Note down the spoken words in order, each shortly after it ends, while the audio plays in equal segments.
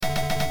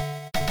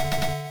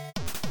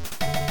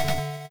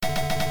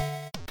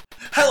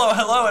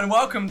Hello, and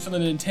welcome to the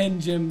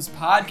Nintendo Gyms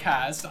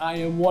podcast. I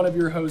am one of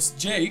your hosts,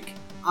 Jake.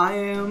 I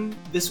am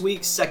this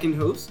week's second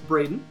host,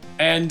 Braden.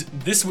 And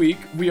this week,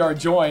 we are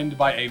joined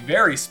by a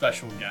very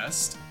special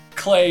guest,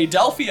 Clay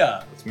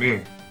Delphia. It's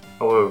me.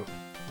 Hello.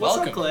 What's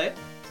Welcome. up, Clay?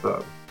 What's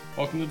up?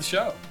 Welcome to the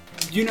show.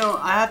 You know,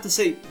 I have to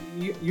say,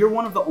 you're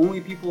one of the only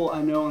people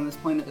I know on this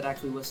planet that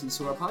actually listens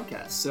to our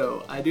podcast,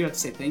 so I do have to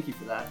say thank you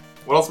for that.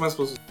 What else am I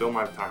supposed to fill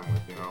my time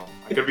with, you know?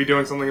 I could be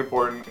doing something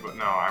important, but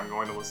no, I'm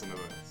going to listen to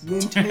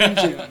this. Nintendo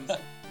Gyms.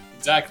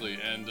 Exactly,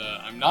 and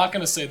I'm not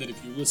going to say that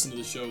if you listen to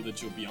the show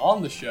that you'll be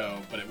on the show,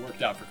 but it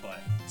worked out for Clay,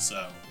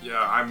 so...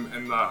 Yeah, I'm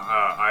in the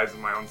eyes of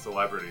my own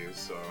celebrities,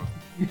 so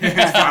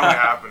it's finally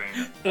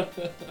happening.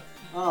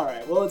 All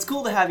right, well, it's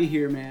cool to have you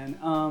here, man.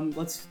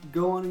 Let's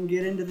go on and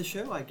get into the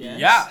show, I guess.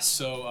 Yeah,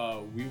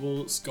 so we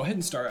will go ahead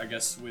and start, I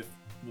guess, with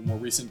the more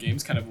recent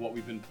games, kind of what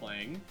we've been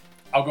playing.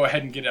 I'll go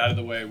ahead and get it out of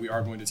the way. We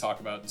are going to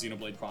talk about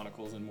Xenoblade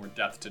Chronicles in more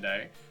depth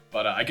today.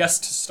 But I guess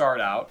to start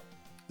out,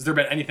 has there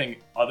been anything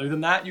other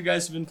than that you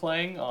guys have been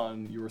playing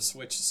on your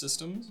Switch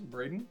systems,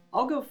 Braden?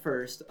 I'll go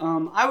first.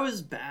 I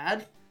was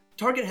bad.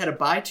 Target had a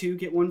buy two,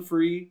 get one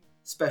free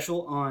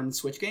special on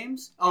Switch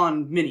games,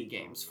 on mini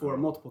games for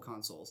multiple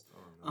consoles.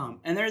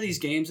 And there are these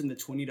games in the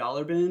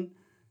 $20 bin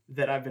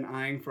that I've been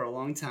eyeing for a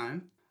long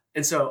time.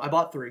 And so I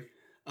bought three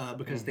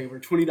because they were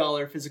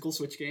 $20 physical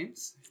Switch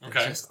games.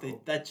 Okay.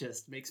 That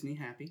just makes me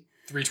happy.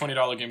 Three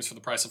 $20 games for the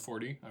price of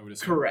 40, I would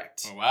assume.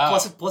 Correct. Oh, wow.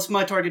 Plus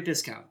my Target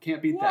discount.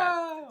 Can't beat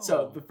Wow. that.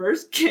 So the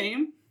first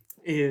game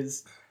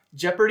is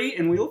Jeopardy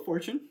and Wheel of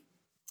Fortune.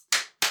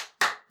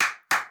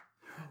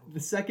 The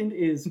second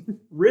is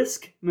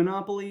Risk,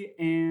 Monopoly,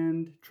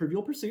 and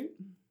Trivial Pursuit.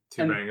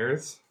 Two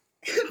bangers.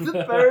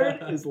 The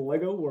third is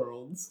Lego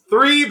Worlds.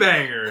 3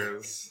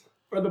 bangers.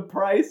 For the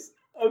price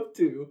of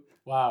 2.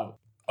 Wow.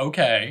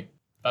 Okay.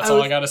 That's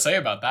all I got to say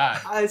about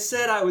that. I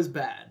said I was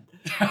bad.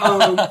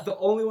 The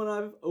only one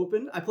I've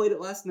opened, I played it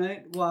last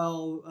night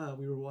while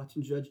we were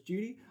watching Judge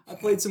Judy. I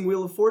played some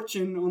Wheel of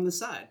Fortune on the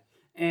side.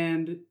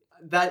 And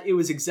it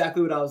was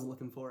exactly what I was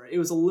looking for. It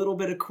was a little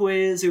bit of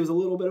quiz. It was a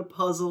little bit of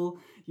puzzle.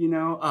 You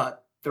know,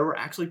 there were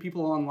actually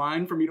people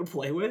online for me to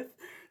play with.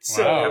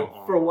 So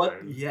Wow. for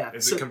what? Yeah.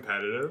 Is it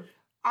competitive?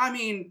 I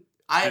mean,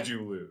 Did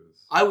you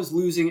lose? I was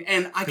losing,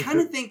 and I kind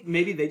of think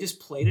maybe they just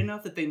played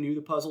enough that they knew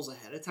the puzzles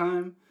ahead of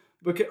time.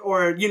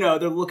 Or, you know,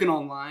 they're looking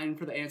online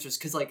for the answers,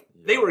 because, like,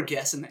 they were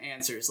guessing the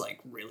answers, like,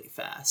 really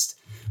fast.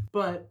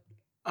 But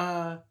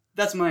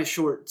that's my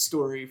short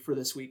story for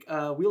this week.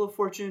 Wheel of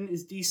Fortune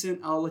is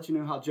decent. I'll let you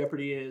know how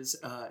Jeopardy is,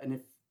 and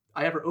if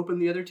I ever open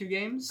the other two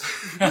games,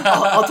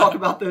 I'll talk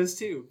about those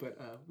too. But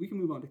we can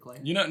move on to Clay.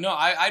 You know, no,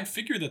 I'd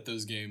figure that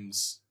those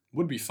games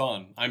would be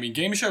fun. I mean,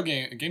 game show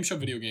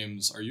video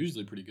games are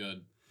usually pretty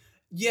good.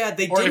 Yeah,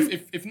 they or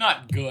did. if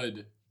not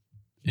good,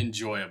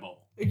 enjoyable.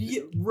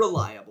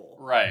 Reliable.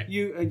 Right.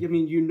 I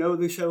mean, you know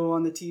the show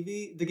on the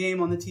TV, the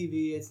game on the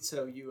TV, and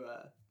so you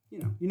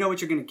know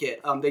what you're gonna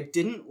get. They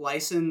didn't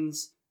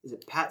license. Is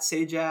it Pat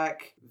Sajak,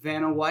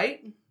 Vanna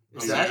White?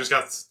 So you just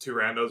got 2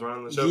 randos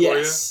running the show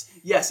Yes. for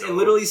you? Yes. It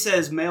literally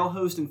says male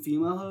host and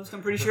female host.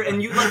 I'm pretty sure.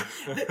 And you like,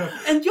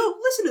 and yo,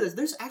 listen to this.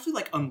 There's actually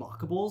like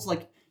unlockables.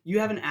 Like you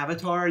have an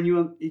avatar, and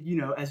you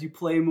know, as you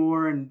play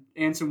more and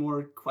answer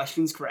more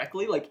questions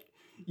correctly, like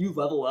you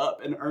level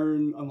up and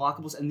earn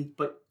unlockables.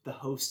 But the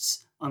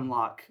hosts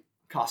unlock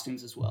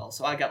costumes as well.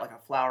 So I got like a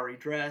flowery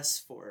dress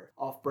for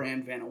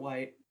off-brand Vanna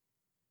White.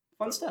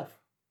 Fun stuff.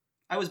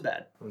 I was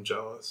bad. I'm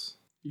jealous.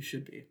 You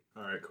should be.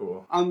 All right,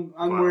 cool. I'm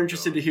more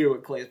interested to hear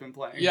what Clay's been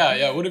playing.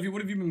 Yeah. What have you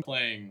been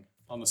playing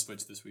on the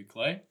Switch this week,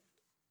 Clay?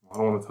 I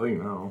don't want to tell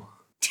you now.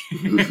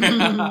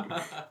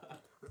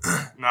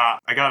 Nah,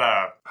 I got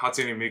a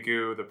Hatsune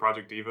Miku, the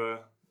Project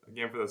Diva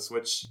game for the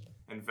Switch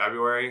in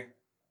February.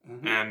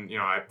 Mm-hmm. And, you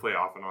know, I play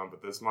off and on,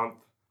 but this month,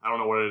 I don't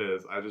know what it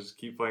is. I just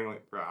keep playing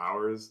like for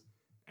hours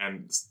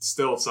and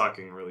still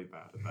sucking really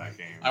bad at that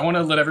game. I want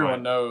to let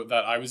everyone know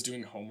that I was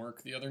doing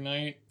homework the other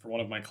night for one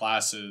of my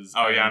classes.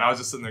 Oh, yeah, and I was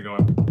just sitting there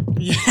going...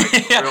 Yeah,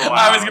 real loud.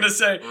 I was gonna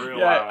say, Real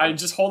yeah, loud. I'm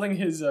just holding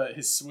his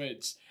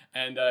Switch,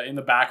 and in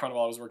the background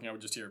while I was working, I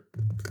would just hear.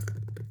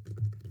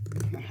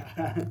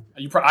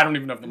 I don't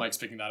even know if the mic's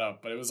picking that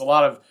up, but it was a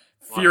lot of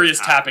furious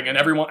tapping, and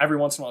every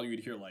once in a while you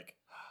would hear like,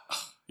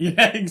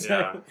 yeah,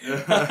 exactly.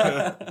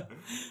 Yeah.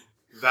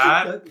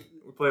 That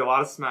we play a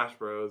lot of Smash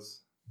Bros.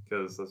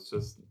 Because that's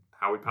just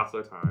how we pass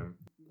our time.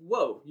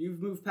 Whoa,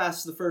 you've moved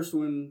past the first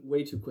one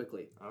way too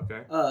quickly.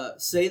 Okay.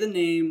 Say the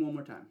name one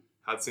more time.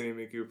 Hatsune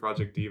Miku,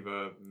 Project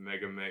Diva,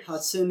 Mega Mix.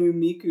 Hatsune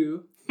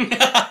Miku.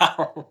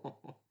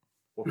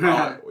 We'll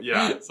call it,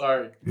 yeah.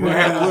 Sorry. Blue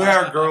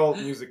hair girl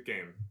music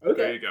game.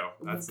 Okay. There you go.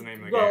 That's the name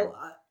of the game.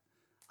 Well,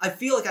 I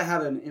feel like I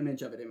have an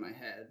image of it in my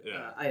head.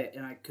 Yeah.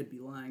 I could be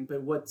lying,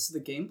 but what's the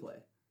gameplay?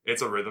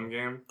 It's a rhythm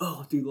game.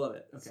 Oh, dude, love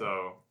it. Okay.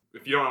 So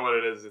if you don't know what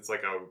it is, it's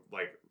like a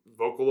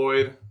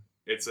Vocaloid.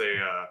 It's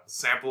a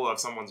sample of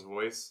someone's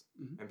voice,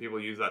 and people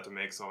use that to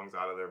make songs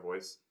out of their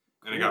voice.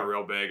 And it got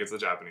real big. It's a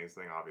Japanese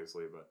thing,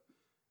 obviously, but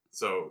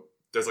so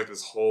there's like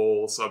this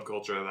whole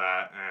subculture of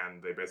that,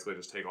 and they basically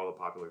just take all the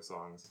popular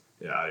songs.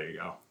 Yeah, there you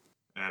go.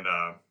 And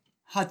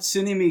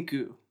Hatsune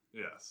Miku.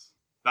 Yes.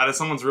 That is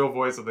someone's real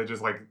voice that they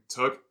just like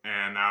took,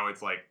 and now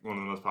it's like one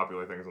of the most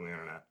popular things on the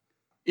internet.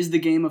 Is the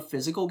game a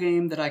physical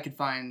game that I could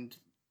find?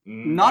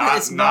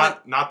 Not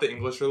the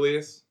English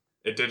release.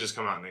 It did just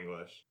come out in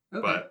English,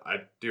 Okay. but I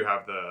do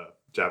have the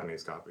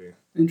Japanese copy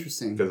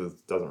Interesting. because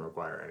it doesn't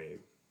require any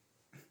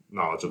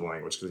knowledge of the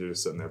language because you're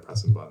just sitting there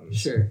pressing buttons.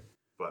 Sure.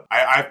 But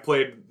I've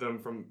played them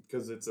from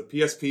because it's a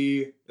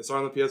PSP. It's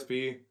on the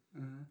PSP,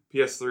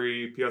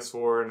 PS3,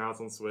 PS4, and now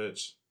it's on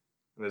Switch.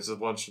 And there's a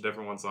bunch of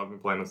different ones. So I've been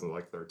playing them since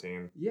like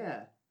 13.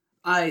 Yeah.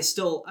 I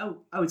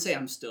would say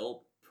I'm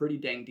still pretty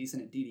dang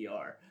decent at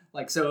DDR.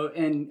 Like, so,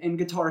 and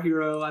Guitar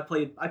Hero, I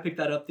picked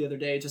that up the other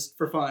day just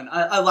for fun.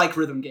 I like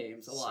rhythm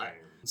games a lot. Same.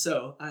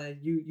 So,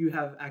 you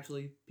have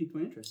actually piqued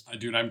my interest.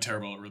 Dude, I'm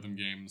terrible at rhythm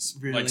games.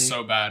 Really? Like,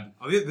 so bad.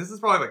 Oh, this is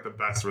probably like the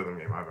best rhythm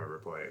game I've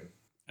ever played.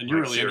 And you're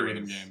Like, really into series.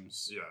 rhythm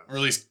games. Yes. Or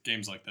at least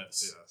games like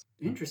this. Yes.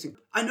 Interesting.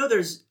 I know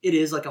it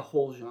is like a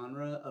whole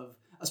genre of,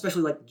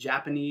 especially like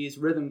Japanese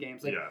rhythm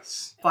games. Like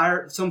Yes.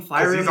 Fire Because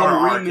Emblem these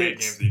are arcade remix.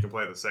 games that you can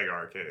play at the Sega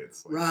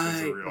arcades. Like, Right.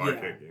 These are real Yeah.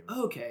 arcade games.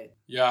 Okay.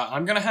 Yeah,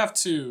 I'm gonna have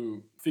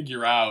to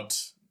figure out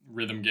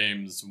rhythm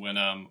games when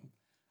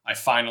I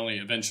finally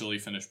eventually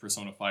finish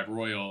Persona 5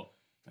 Royal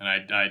and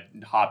I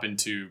hop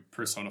into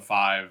Persona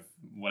 5,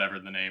 whatever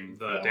the name.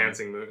 The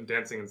Dancing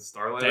in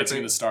Starlight. Dancing I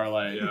in think. the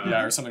Starlight, Yeah.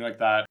 yeah, or something like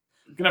that.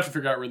 I'm gonna have to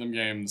figure out rhythm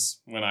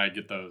games when I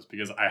get those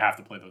because I have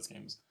to play those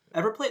games.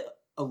 Ever play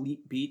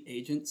Elite Beat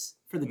Agents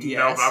for the DS?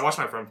 No, but I watched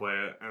my friend play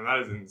it, and that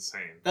is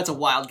insane. That's a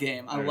wild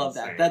game. I They're love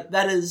that.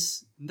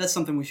 insane. That's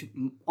something we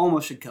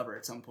should cover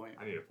at some point.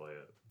 I need to play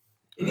it.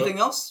 Anything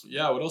else?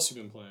 Yeah, what else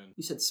you been playing?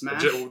 You said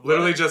Smash.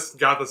 Literally just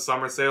got the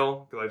summer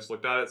sale because I just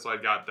looked at it. So I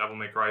got Devil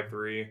May Cry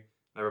 3.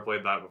 Never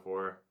played that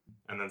before.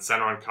 And then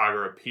Senran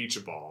Kagura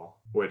Peach Ball,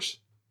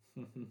 which,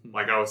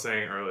 like I was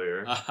saying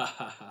earlier,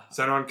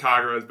 Senran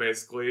Kagura is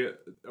basically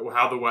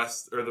how the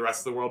West or the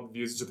rest of the world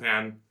views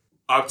Japan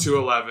up to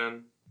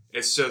 11.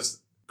 It's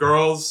just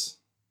girls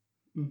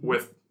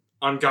with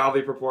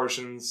ungodly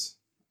proportions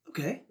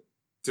Okay.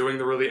 doing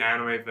the really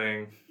anime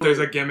thing. There's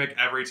a gimmick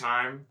every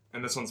time,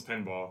 and this one's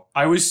pinball.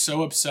 I was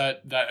so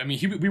upset that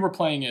we were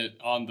playing it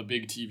on the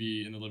big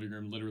TV in the living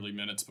room literally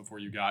minutes before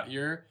you got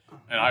here,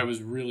 and I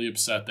was really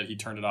upset that he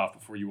turned it off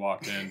before you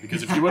walked in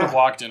because if you would have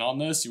walked in on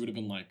this, you would have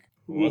been like,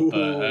 "What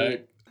the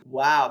heck?"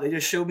 Wow, they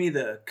just showed me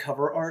the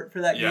cover art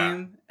for that Yeah.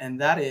 game,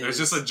 and that is There's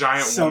just a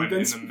giant woman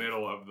in something the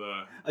middle of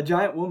the... a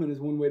giant woman is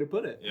one way to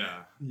put it.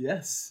 Yeah.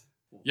 Yes.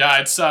 Yeah,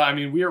 it's.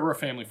 We're a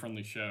family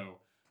friendly show,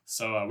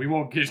 so we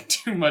won't get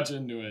too much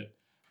into it.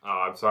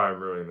 Oh, I'm sorry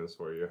I'm ruining this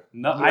for you.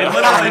 No, I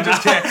literally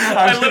just kidding.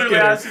 I literally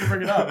asked you to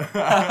bring it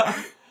up.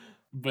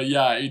 But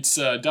yeah, it's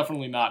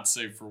definitely not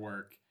safe for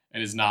work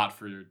and is not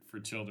for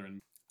children.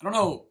 I don't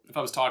know if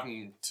I was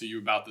talking to you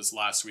about this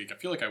last week. I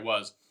feel like I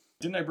was.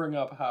 Didn't I bring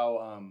up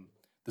how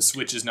the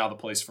Switch is now the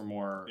place for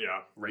more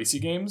Yeah. racy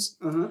games?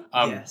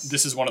 Yes.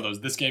 This is one of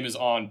those. This game is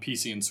on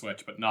PC and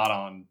Switch, but not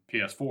on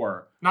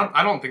PS4.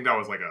 I don't think that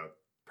was like a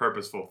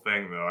purposeful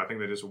thing though. I think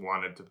they just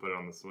wanted to put it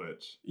on the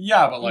Switch.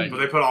 Yeah, but like, But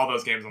they put all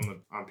those games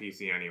on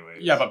PC anyways.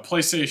 yeah, but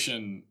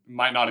PlayStation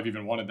might not have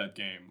even wanted that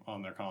game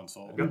on their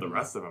console. They've got the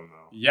rest of them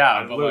though. Yeah,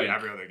 There's but literally like,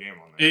 every other game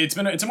on there.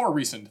 it's a more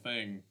recent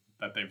thing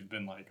that they've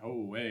been like,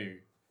 oh, hey.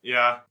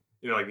 Yeah,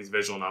 like these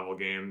visual novel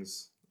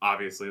games.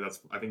 Obviously,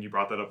 I think you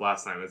brought that up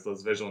last time. It's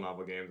those visual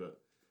novel games that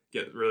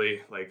get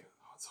really like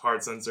it's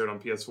hard censored on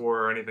PS4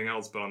 or anything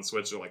else, but on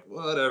Switch they're like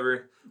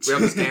whatever. We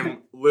have this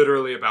game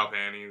literally about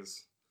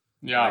panties.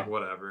 Yeah. Like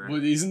whatever.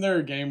 Well, isn't there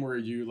a game where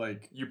you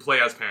like? You play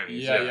as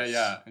panties.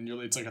 Yeah, and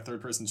it's like a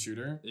third-person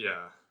shooter.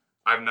 Yeah,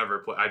 I've never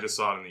played. I just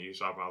saw it in the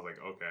eShop and I was like,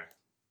 okay.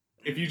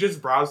 If you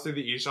just browse through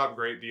the eShop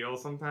great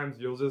deals, sometimes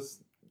you'll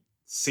just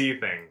see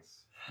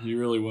things. You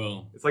really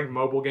will. It's like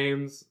mobile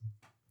games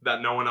that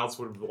no one else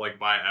would like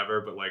buy ever,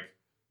 but like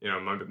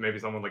maybe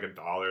someone like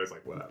 $1 is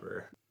like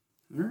whatever.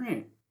 All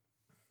right.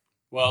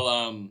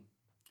 Well,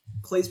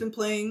 Clay's been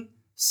playing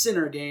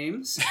Sinner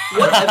games.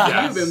 What have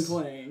Yes. you been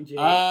playing, Jake?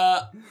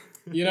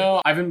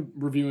 I've been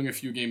reviewing a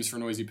few games for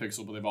Noisy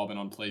Pixel, but they've all been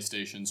on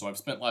PlayStation, so I've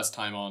spent less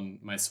time on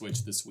my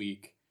Switch this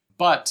week.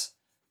 But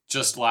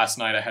just last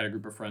night, I had a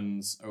group of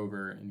friends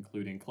over,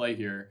 including Clay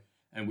here,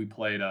 and we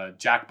played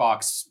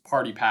Jackbox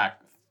Party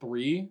Pack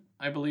 3,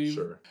 I believe.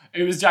 Sure.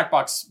 It was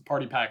Jackbox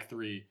Party Pack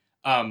 3,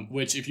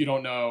 which, if you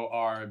don't know,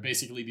 are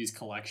basically these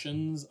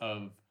collections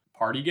of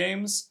party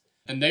games.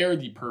 And they are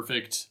the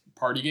perfect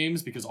party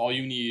games because all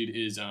you need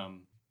is a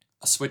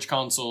Switch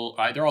console.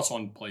 They're also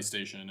on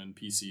PlayStation and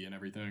PC and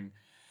everything.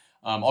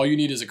 All you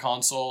need is a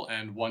console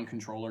and one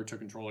controller to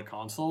control a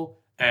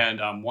console.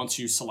 And once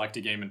you select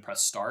a game and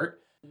press start,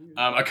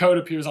 a code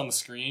appears on the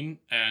screen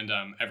and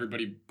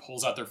everybody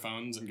pulls out their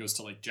phones and goes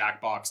to like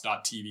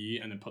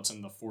jackbox.tv and then puts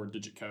in the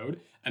 4-digit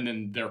code. And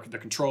then the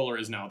controller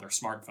is now their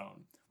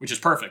smartphone, which is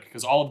perfect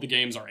because all of the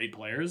games are 8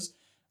 players,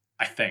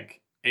 I think.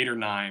 8 or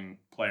 9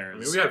 players. I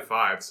mean, we had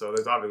 5, so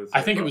there's obviously.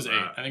 I think it was 8.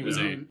 that. I think it was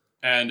 8.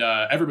 And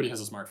everybody has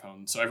a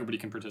smartphone, so everybody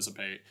can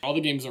participate. All the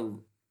games are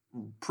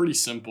pretty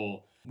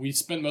simple. We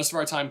spent most of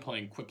our time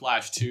playing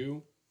Quiplash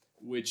 2,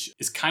 which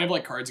is kind of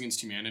like Cards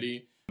Against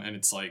Humanity. And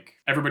it's like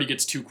everybody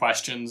gets 2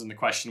 questions, and the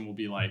question will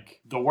be like,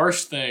 the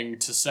worst thing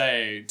to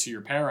say to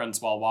your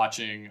parents while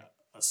watching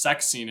a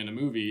sex scene in a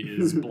movie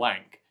is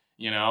blank,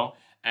 you know?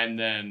 And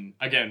then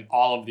again,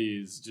 all of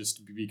these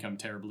just become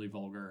terribly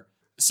vulgar.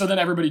 So then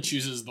everybody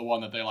chooses the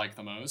one that they like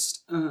the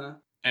most. Uh-huh.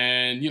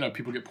 And, you know,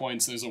 people get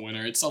points, there's a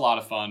winner. It's a lot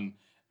of fun.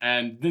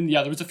 And then,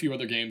 yeah, there's a few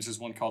other games. There's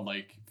one called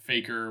like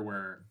Faker,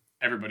 where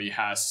everybody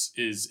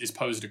is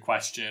posed a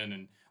question,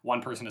 and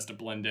one person has to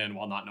blend in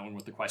while not knowing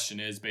what the question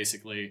is,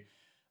 basically.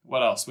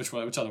 What else? Which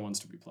other ones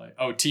did we play?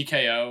 Oh,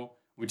 TKO,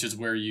 which is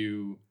where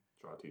you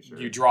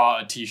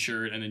draw a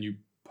t-shirt and then you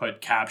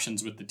put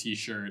captions with the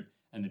t-shirt,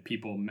 and then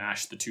people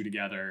mash the 2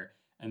 together,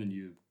 and then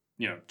you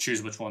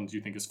choose which ones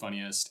you think is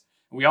funniest.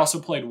 And we also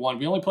played one.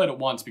 We only played it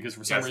once because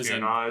for some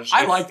reason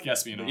I liked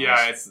Guesspionage.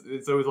 Yeah,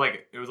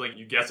 it was like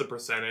you guess a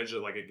percentage,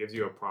 like it gives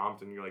you a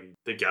prompt, and you're like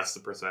to guess the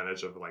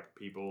percentage of like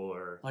people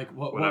or like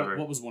whatever.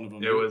 What was one of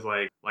them? It was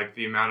like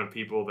the amount of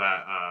people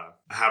that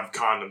have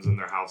condoms in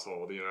their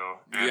household, you know.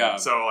 And yeah.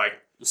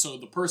 So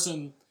the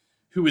person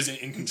who is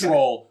in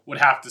control would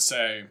have to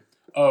say,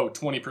 oh,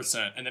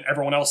 20%, and then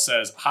everyone else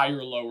says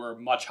higher, lower,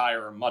 much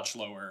higher, or much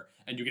lower,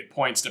 and you get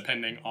points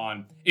depending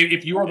on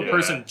if you are the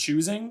person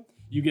choosing.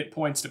 You get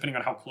points depending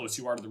on how close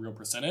you are to the real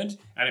percentage.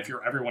 And if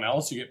you're everyone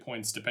else, you get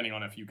points depending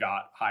on if you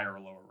got higher or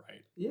lower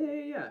right.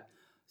 Yeah.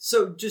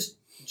 So just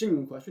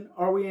genuine question.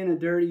 Are we in a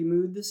dirty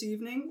mood this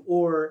evening?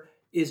 Or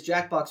is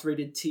Jackbox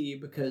rated T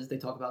because they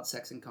talk about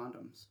sex and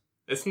condoms?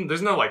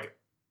 There's no like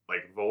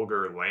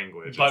vulgar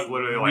language. But it's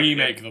literally we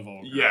make the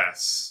vulgar.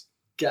 Yes.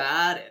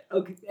 Got it.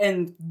 Okay,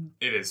 and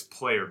it is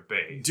player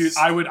based. Dude,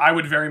 I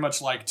would very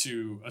much like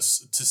to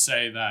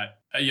say that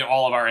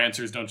all of our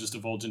answers don't just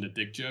divulge into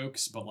dick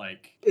jokes, but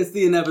like it's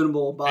the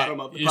inevitable bottom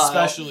of the pile.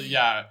 Especially,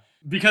 yeah,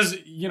 because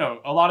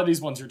a lot of these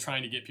ones you're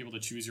trying to get people to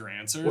choose your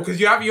answer. Well, because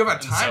you have a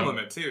time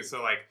limit too.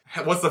 So like,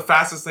 what's the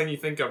fastest thing you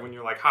think of when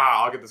you're like,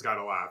 I'll get this guy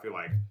to laugh? You're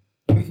like,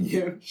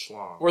 yeah,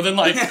 schlong. Or then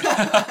like,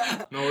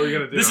 no, what are you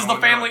gonna do? This is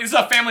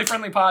a family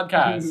friendly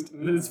podcast.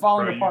 It's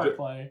falling apart.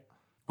 Play.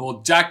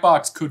 Well,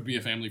 Jackbox could be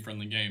a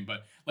family-friendly game,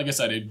 but like I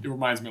said, it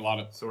reminds me a lot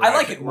of. So I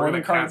like it more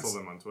than Cards. Cancel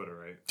them on Twitter,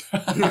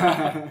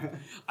 right?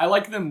 I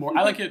like them more.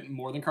 I like it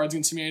more than Cards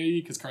Against Humanity,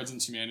 because Cards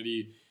Against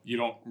Humanity, you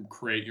don't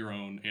create your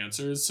own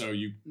answers. So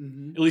you,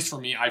 at least for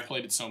me, I've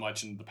played it so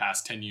much in the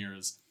past 10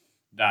 years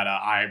that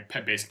I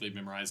have basically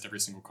memorized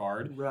every single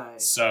card.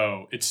 Right.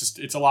 So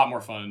it's a lot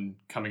more fun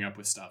coming up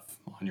with stuff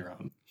on your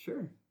own.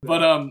 Sure.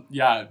 But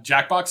yeah,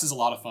 Jackbox is a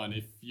lot of fun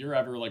if you're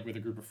ever like with a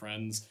group of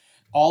friends.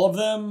 All of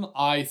them,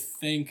 I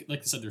think, like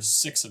I said, there's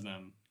 6 of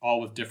them, all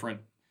with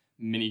different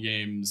mini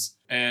games,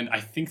 and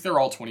I think they're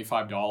all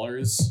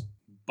 $25,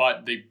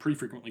 but they pretty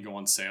frequently go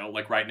on sale.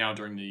 Like right now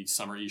during the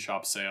summer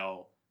eShop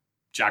sale,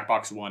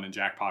 Jackbox 1 and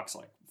Jackbox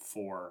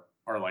 4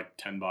 are like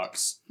 $10.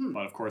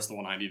 But of course the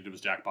one I needed was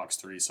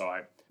Jackbox 3, so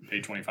I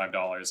paid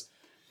 $25.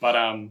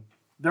 But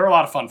they're a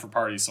lot of fun for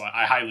parties, so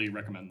I highly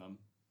recommend them.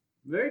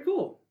 Very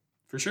cool.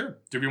 For sure.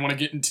 Do we want to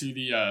get into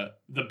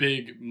the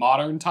big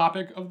modern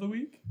topic of the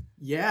week?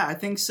 Yeah, I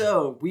think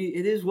so.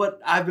 It is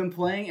what I've been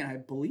playing, and I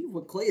believe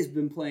what Clay has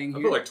been playing here.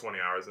 I put like 20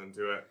 hours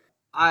into it.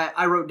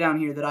 I wrote down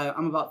here that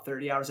I'm about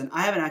 30 hours in.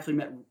 I haven't actually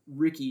met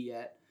Ricky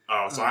yet.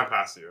 Oh, so I'm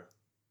past you.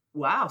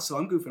 Wow, so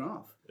I'm goofing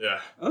off.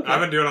 Yeah. Okay. I've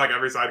been doing like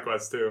every side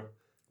quest too.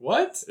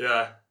 What?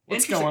 Yeah.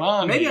 What's going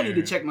on Maybe here? I need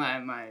to check my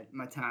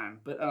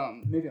time, but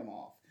maybe I'm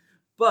off.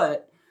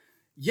 But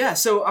yeah,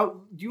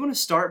 so do you want to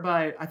start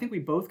by? I think we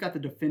both got the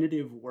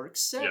definitive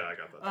works set. Yeah, I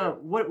got that.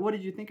 Too. What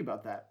did you think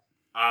about that?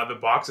 The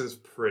box is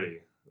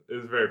pretty. It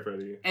was very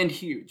pretty. And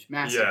huge,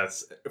 massive.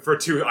 Yes, for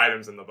 2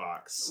 items in the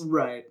box.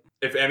 Right.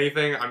 If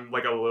anything, I'm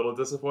like a little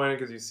disappointed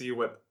because you see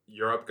what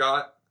Europe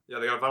got. Yeah,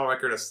 they got a vinyl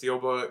record, a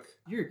steelbook.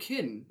 You're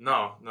kidding.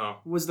 No.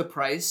 Was the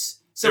price?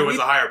 So it was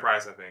a higher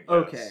price, I think.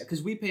 Okay,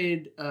 because we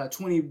paid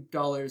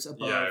 $20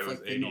 above like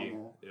the 80.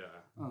 normal. Yeah.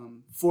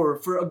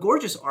 For a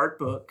gorgeous art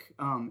book,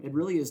 it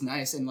really is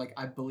nice, and like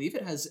I believe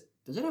it has.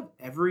 Does it have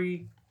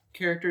every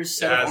character's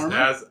set of armor? It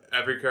has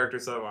every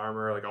character's set of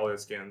armor, like all their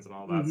skins and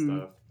all that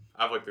stuff.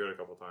 I've looked through it a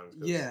couple times.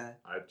 Yeah.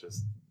 I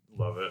just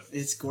love it.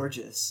 It's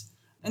gorgeous.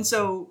 And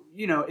so,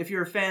 if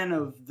you're a fan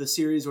of the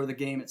series or the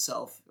game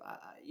itself,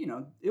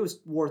 it was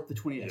worth the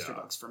 20 extra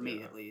bucks for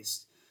me at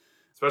least.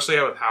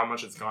 Especially with how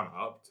much it's gone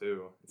up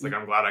too. It's like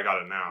I'm glad I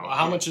got it now. Well,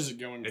 how much is it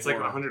going It's for?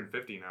 like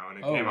 150 now, and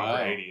it came out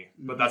for 80.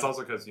 But that's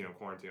also because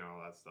quarantine and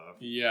all that stuff.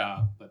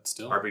 Yeah, but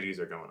still, RPGs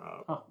are going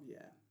up. Huh. Yeah.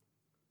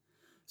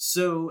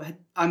 So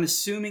I'm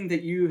assuming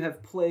that you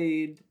have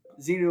played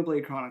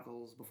Xenoblade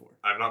Chronicles before.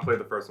 I've not played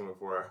the first one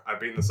before.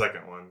 I've beaten the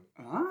second one.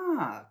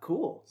 Ah,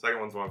 cool. Second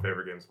one's one of my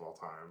favorite games of all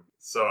time.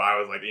 So I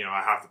was like,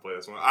 I have to play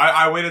this one.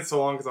 I waited so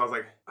long because I was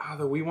like,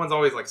 the Wii one's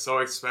always like so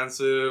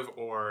expensive,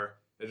 or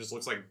it just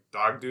looks like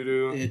dog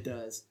doo-doo. It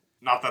does.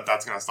 Not that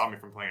that's going to stop me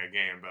from playing a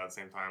game, but at the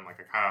same time, like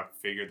I kind of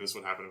figured this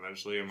would happen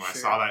eventually. And when I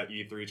saw that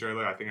E3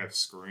 trailer, I think I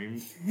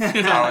screamed.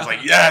 I was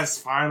like, yes,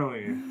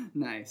 finally.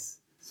 Nice.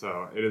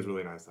 So it is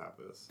really nice to have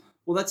this.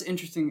 Well, that's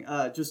interesting.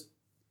 Just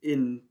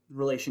in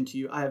relation to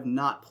you, I have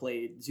not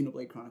played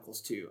Xenoblade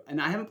Chronicles 2,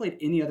 and I haven't played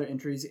any other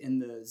entries in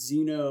the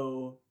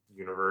Xeno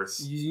universe.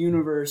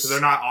 So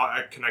they're not all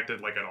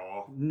connected like at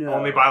all. No.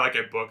 Only by like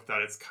a book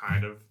that it's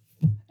kind of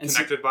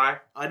connected by.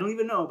 I don't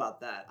even know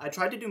about that. I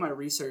tried to do my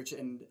research,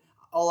 and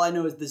all I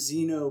know is the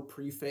Xeno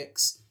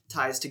prefix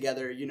ties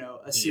together,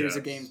 a series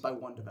of games by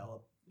one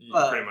developer.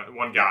 Pretty much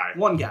one guy.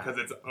 One guy. Because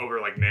it's over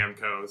like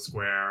Namco,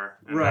 Square,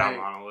 and Right. now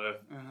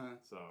Monolith. Uh-huh.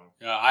 So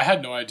Yeah, I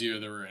had no idea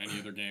there were any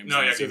other games. no,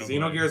 on yeah, because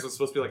Xenoblade. Xenogears was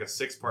supposed to be like a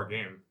 6-part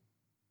game.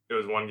 It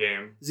was one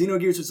game,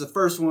 Xenogears was the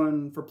first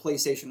one for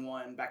PlayStation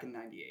 1 back in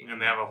 '98.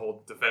 and they have a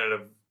whole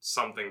definitive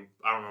something.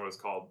 I don't know what it's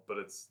called, but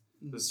it's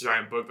this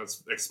giant book that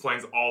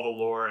explains all the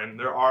lore, and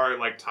there are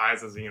like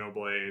ties to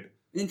Xenoblade.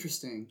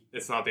 Interesting.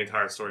 It's not the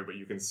entire story, but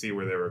you can see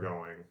where they were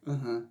going.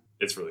 Uh-huh.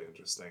 It's really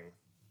interesting.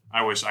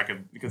 I wish I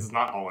could, because it's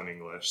not all in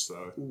English,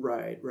 so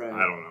Right. I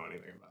don't know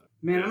anything about it.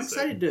 Man, Yeah, I'm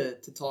excited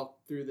to talk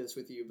through this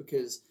with you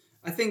because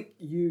I think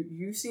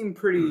you seem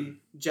pretty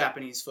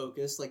Japanese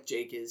focused, like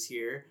Jake is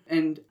here,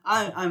 and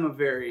I'm a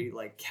very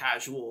like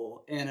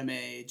casual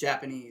anime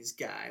Japanese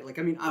guy. Like,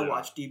 I mean, I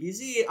watched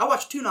DBZ, I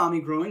watched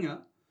Toonami growing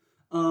up.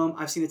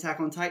 I've seen Attack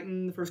on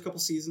Titan the first couple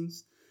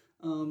seasons,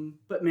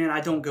 but man,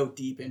 I don't go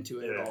deep into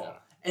it at all.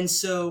 And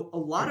so a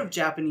lot of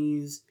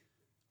Japanese,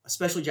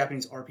 especially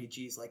Japanese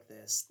RPGs like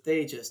this,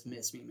 they just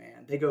miss me,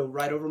 man. They go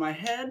right over my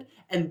head,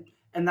 and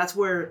that's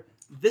where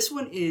this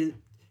one is.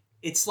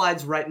 It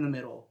slides right in the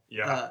middle.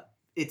 Yeah.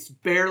 It's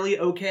barely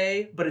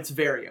okay, but it's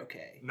very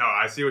okay. No,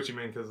 I see what you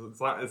mean, because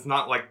it's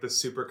not like the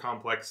super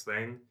complex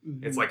thing.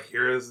 Mhm. It's like,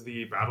 here is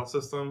the battle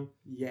system,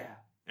 Yeah.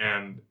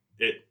 and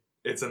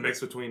it's a mix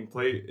between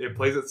it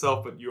plays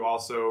itself, but you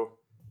also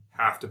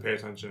have to pay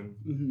attention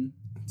Mm-hmm.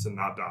 to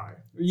not die.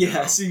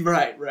 Yeah. See,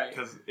 right.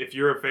 Because if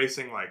you're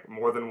facing like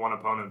more than one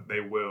opponent, they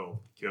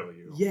will kill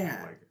you.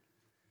 Yeah.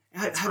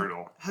 Like, it's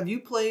brutal. Have you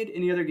played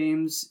any other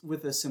games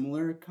with a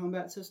similar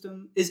combat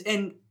system?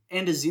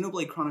 And is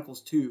Xenoblade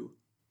Chronicles 2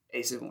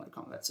 a similar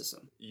combat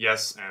system?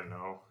 Yes and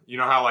no. You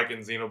know how like in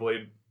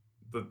Xenoblade,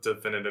 the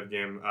definitive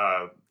game,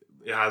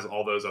 it has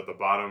all those at the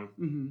bottom.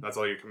 Mm-hmm. That's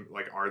all you can,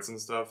 like arts and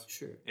stuff.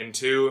 Sure. In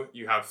 2,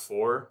 you have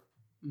 4,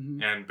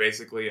 Mm-hmm. and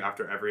basically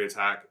after every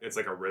attack, it's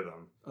like a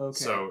rhythm. Okay.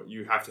 So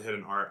you have to hit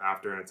an art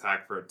after an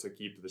attack for it to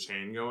keep the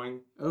chain going.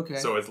 Okay.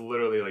 So it's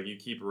literally like you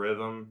keep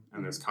rhythm,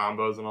 and there's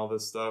combos and all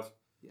this stuff.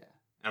 Yeah.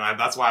 And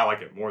that's why I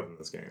like it more than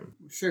this game.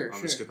 Sure. I'll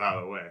Sure. just get that out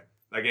of the way.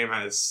 That game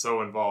is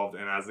so involved,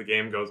 and as the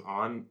game goes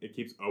on, it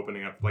keeps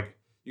opening up. Like,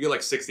 you get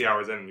like 60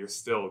 hours in, and you're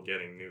still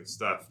getting new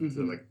stuff to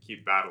Mhm. like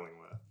keep battling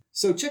with.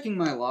 So checking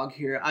my log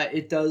here,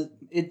 it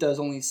does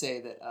only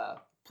say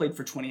that played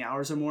for 20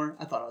 hours or more.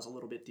 I thought I was a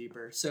little bit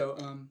deeper. So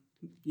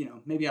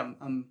maybe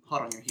I'm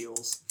hot on your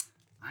heels.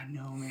 I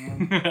know,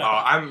 man.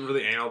 I'm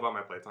really anal about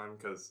my playtime,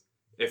 because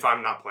if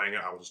I'm not playing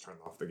it, I will just turn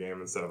off the game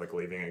instead of like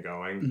leaving it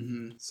going.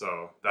 Mm-hmm.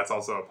 So that's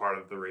also a part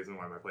of the reason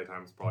why my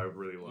playtime is probably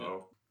really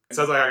low. It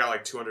says like I got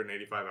like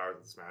 285 hours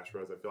in Smash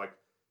Bros. I feel like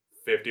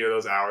 50 of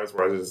those hours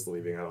where I was just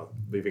leaving it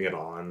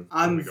on.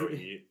 when we go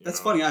eat. That's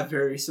funny. I have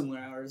very similar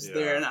hours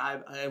there, and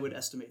I would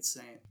estimate the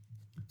same.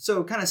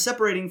 So kind of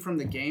separating from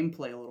the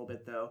gameplay a little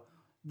bit, though,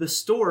 the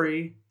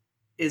story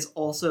is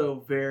also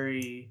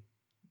very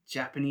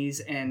Japanese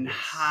and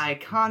high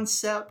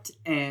concept,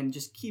 and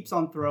just keeps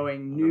on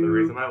throwing new. The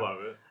reason I love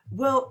it.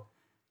 Well,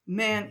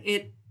 man,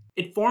 it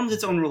forms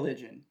its own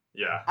religion.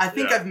 Yeah. I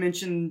think yeah. I've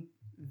mentioned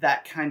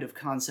that kind of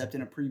concept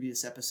in a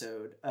previous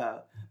episode,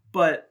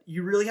 but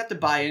you really have to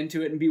buy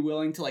into it and be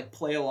willing to like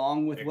play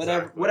along with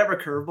whatever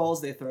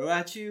curveballs they throw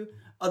at you.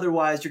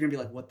 Otherwise, you're gonna be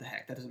like, "What the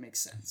heck? That doesn't make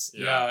sense."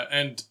 Yeah,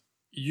 and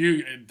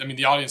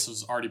the audience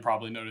has already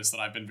probably noticed that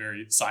I've been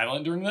very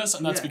silent during this,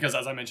 and that's because,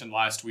 as I mentioned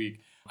last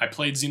week, I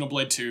played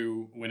Xenoblade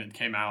 2 when it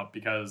came out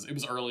because it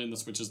was early in the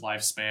Switch's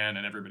lifespan,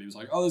 and everybody was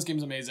like, "Oh, this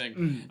game's amazing,"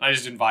 and I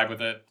just didn't vibe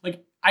with it.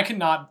 Like, I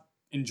cannot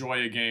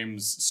enjoy a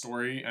game's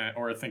story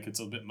or think it's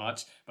a bit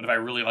much, but if I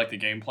really like the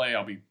gameplay,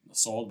 I'll be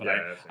sold. But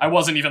I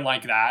wasn't even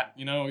like that,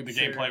 the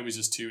gameplay was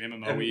just too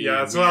MMO-y. Yeah,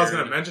 that's what I was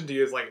gonna mention to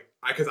you, is like,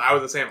 because I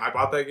was the same. I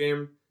bought that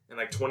game in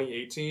like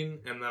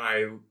 2018, and then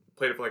I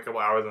played it for like a couple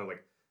hours, and I was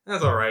like,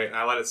 that's all right. And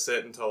I let it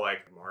sit until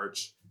like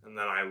March, and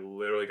then I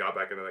literally got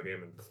back into that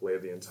game and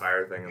played the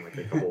entire thing in like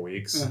a couple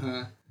weeks.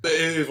 Uh-huh.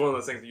 It is one of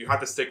those things that you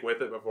have to stick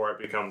with it before it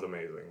becomes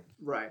amazing.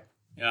 Right.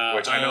 Yeah,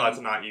 which I know that's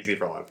not easy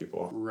for a lot of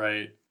people.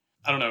 Right.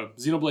 I don't know.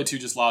 Xenoblade 2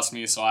 just lost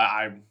me, so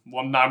I'm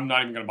not even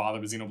going to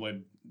bother with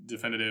Xenoblade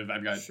Definitive.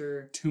 I've got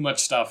too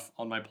much stuff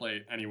on my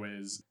plate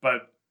anyways.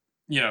 But,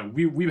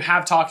 we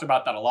have talked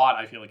about that a lot,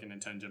 I feel like, in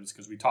Nintendo Gems,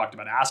 because we talked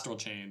about Astral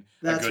Chain.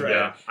 That's right.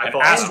 Yeah, I and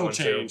thought Astral that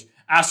Chain. too.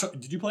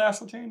 Did you play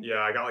Astral Chain? Yeah,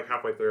 I got like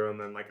halfway through, and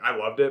then like I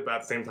loved it, but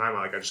at the same time,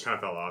 I just kind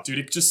of fell off. Dude,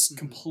 it just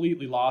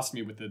completely lost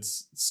me with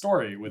its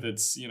story, with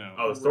its,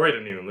 Oh, the story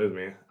didn't even lose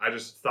me. I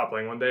just stopped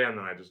playing one day, and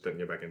then I just didn't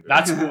get back into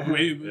that's it.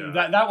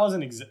 that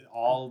wasn't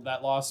all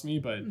that lost me,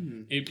 but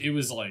it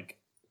was like,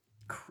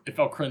 it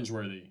felt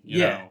cringeworthy,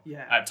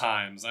 at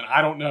times, and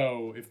I don't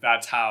know if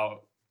that's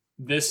how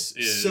this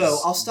is. So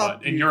I'll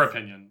stop. In your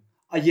opinion,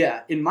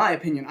 in my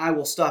opinion, I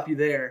will stop you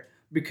there,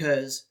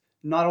 because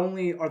not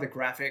only are the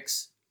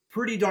graphics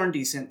pretty darn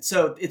decent,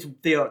 so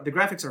the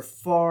graphics are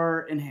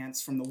far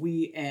enhanced from the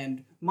Wii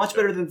and much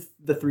better than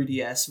the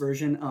 3DS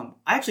version.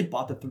 I actually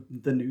bought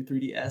the new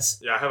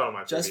 3DS. Yeah, I have it on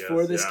my 3DS. Just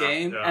for this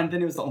game, yeah. and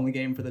then it was the only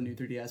game for the new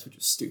 3DS, which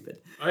was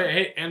stupid. Oh,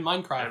 hey, and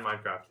Minecraft. And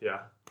Minecraft, yeah.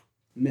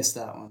 Missed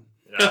that one.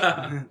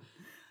 Yeah.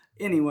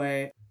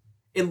 Anyway,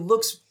 it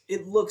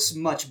looks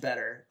much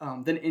better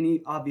than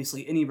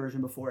any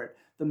version before it.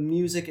 The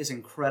music is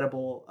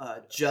incredible.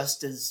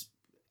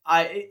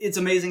 It's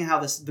amazing how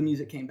the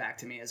music came back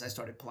to me as I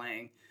started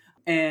playing.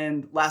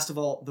 And last of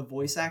all, the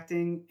voice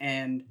acting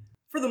and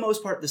for the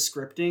most part the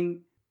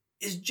scripting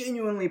is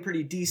genuinely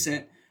pretty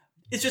decent.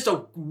 It's just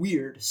a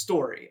weird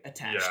story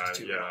attached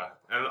to it. Yeah.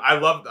 And I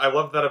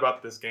love that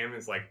about this game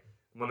is like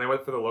when they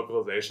went for the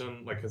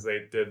localization, like because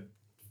they did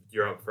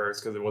Europe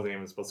first because it wasn't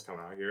even supposed to come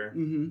out here,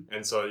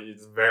 and so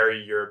it's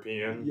very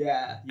European.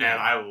 Yeah. And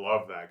I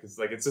love that because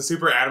like it's a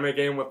super anime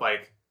game with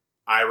like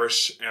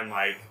Irish and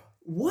like.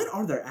 What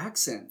are their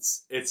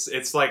accents?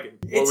 It's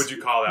like what would you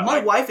call that? My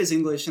like, wife is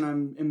English, and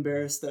I'm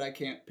embarrassed that I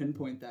can't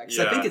pinpoint that because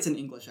I think it's an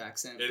English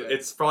accent.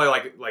 It's probably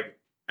like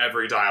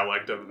every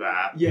dialect of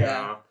that. Yeah. You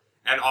know?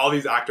 And all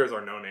these actors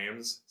are no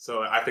names,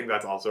 so I think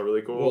that's also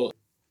really cool. Well,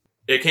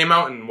 it came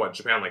out in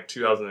Japan like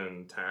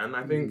 2010,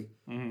 I think,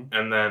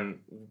 and then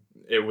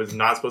it was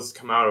not supposed to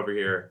come out over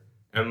here,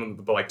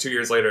 but like 2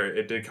 years later,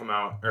 it came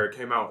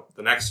out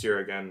the next year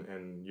again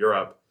in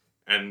Europe.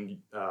 And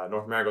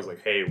North America was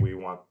like, hey, we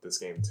want this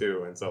game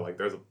too. And so like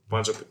there's a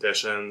bunch of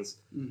petitions.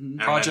 And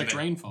Project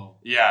Rainfall.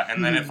 Yeah,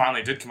 and then it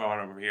finally did come out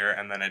over here,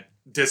 and then it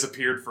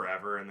disappeared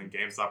forever, and then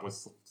GameStop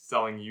was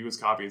selling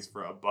used copies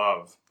for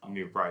above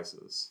new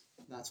prices.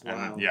 That's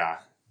wild. And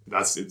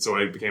that's it. So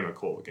it became a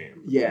cult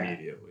game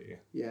immediately.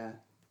 Yeah.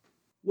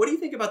 What do you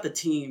think about the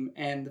team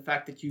and the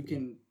fact that you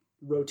can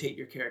rotate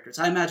your characters?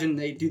 I imagine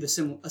they do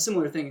a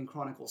similar thing in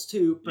Chronicles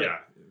too. But yeah.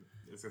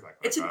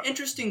 It's an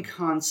interesting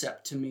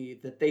concept to me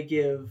that they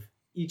give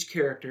each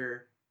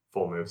character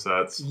full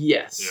movesets.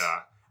 Yes. Yeah.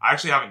 I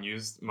actually haven't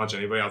used much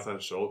anybody outside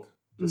of Shulk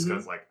just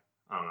because, like,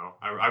 I don't know.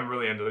 I'm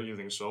really into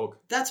using Shulk.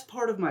 That's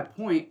part of my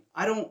point.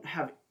 I don't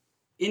have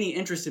any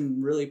interest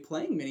in really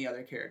playing many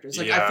other characters.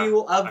 Like I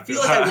feel like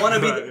I want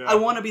to be I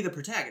want to be the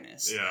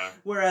protagonist. Yeah.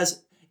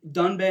 Whereas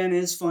Dunban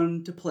is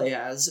fun to play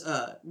as.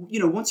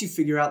 Once you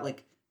figure out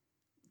like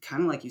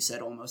kind of like you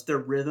said almost their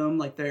rhythm,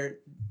 like the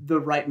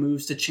right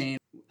moves to chain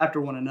after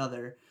one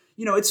another.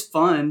 It's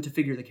fun to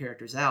figure the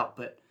characters out,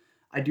 but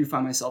I do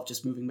find myself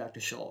just moving back to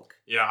Shulk.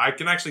 Yeah, I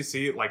can actually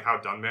see like how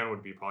Dunban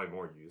would be probably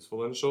more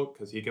useful in Shulk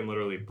because he can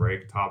literally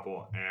break,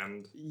 topple,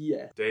 and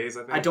Daze,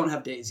 I think. I don't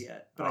have Daze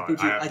yet, but I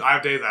think I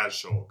have Daze as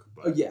Shulk.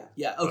 But,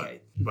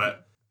 okay.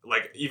 But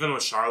like even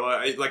with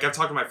Charlotte, I've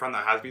talked to my friend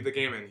that has beat the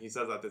game, and he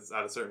says that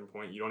at a certain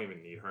point you don't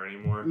even need her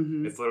anymore.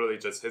 It's literally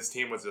just his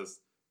team was just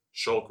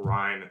Shulk,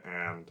 Rhine,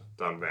 and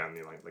Dunban,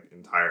 the like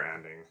entire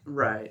ending.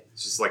 Right.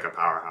 It's just like a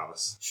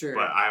powerhouse. Sure.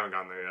 But I haven't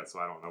gotten there yet, so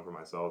I don't know for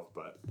myself.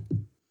 But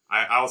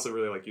I also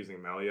really like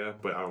using Melia,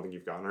 but I don't think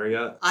you've gotten her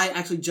yet. I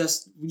actually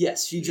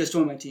she just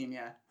joined my team,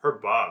 yeah. Her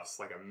buffs,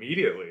 like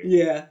immediately.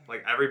 Yeah.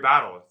 Like every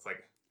battle, it's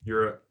like,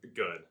 you're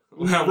good.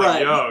 I'm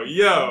right. like,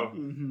 yo.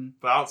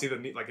 But I don't see the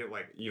need,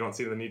 you don't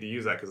see the need to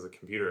use that because the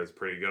computer is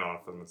pretty good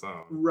off on its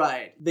own.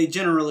 Right. They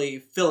generally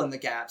fill in the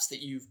gaps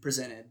that you've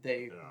presented.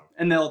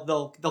 And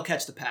they'll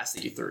catch the pass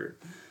that you threw.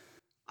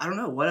 I don't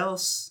know what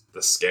else.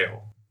 The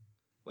scale,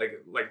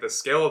 like the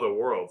scale of the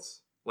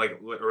worlds, or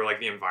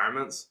the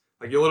environments.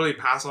 Like you literally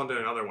pass on to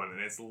another one,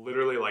 and it's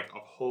literally like a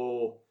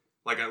whole,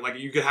 like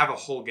you could have a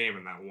whole game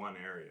in that one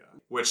area.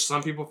 Which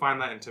some people find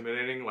that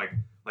intimidating, like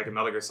in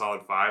Metal Gear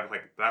Solid 5,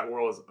 like that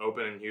world is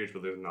open and huge,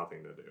 but there's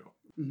nothing to do.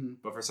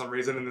 But for some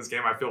reason in this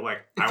game, I feel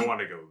like I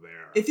want to go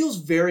there. It feels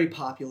very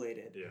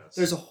populated. Yes.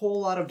 There's a whole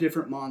lot of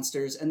different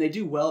monsters, and they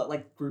do well at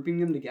like grouping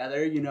them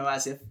together.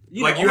 As if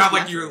you have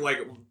your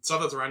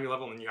stuff that's around your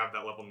level, and then you have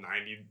that level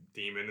 90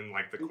 demon in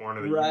like the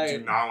corner that you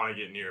do not want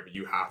to get near, but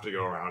you have to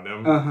go around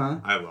him.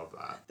 I love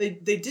that.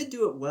 They did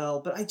do it well,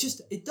 but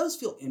it does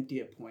feel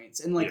empty at points,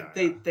 and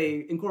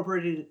they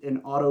incorporated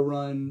an auto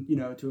run,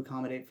 to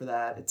accommodate for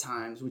that at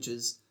times, which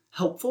is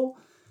helpful.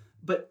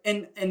 But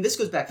and this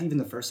goes back to even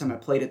the first time I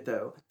played it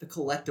though, the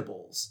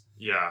collectibles.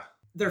 Yeah.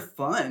 They're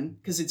fun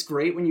because it's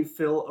great when you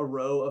fill a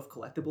row of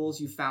collectibles,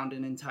 you found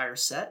an entire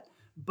set,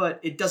 but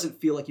it doesn't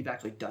feel like you've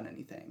actually done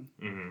anything.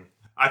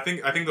 I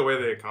think the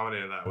way they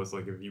accommodated that was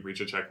like if you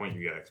reach a checkpoint,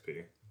 you get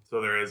XP. So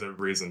there is a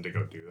reason to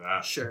go do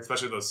that. Sure.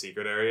 Especially those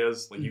secret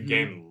areas, like you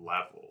gain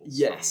levels.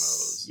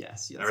 Yes. From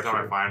those. Yes. Every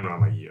time I find one,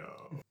 I'm like,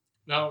 yo.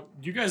 Now,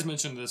 you guys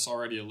mentioned this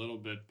already a little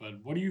bit, but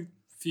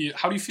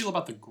how do you feel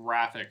about the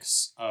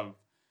graphics of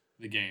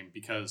the game?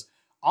 Because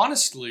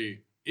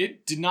honestly,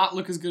 it did not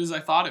look as good as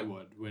I thought it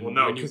would.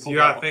 Because you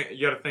gotta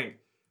think,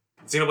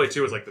 Xenoblade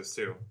 2 is like this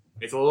too.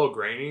 It's a little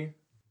grainy,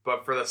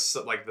 but for the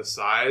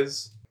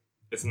size,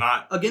 it's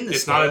not. Again,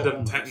 it's not a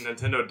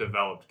Nintendo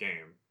developed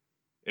game.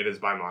 It is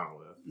by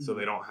Monolith, so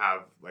they don't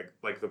have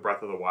like the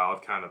Breath of the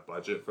Wild kind of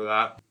budget for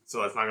that.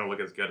 So it's not gonna look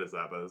as good as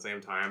that. But at the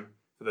same time,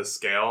 for the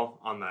scale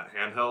on that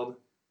handheld,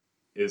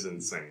 is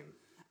insane.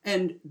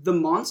 And the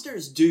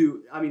monsters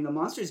do. I mean, the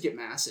monsters get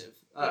massive.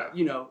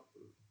 You know,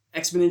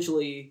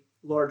 exponentially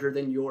larger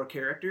than your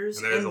characters.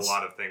 And there's a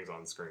lot of things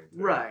on screen.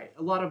 Too. Right,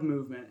 a lot of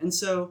movement. And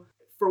so,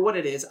 for what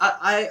it is,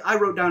 I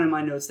wrote down in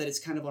my notes that it's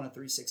kind of on a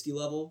 360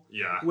 level.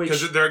 Yeah,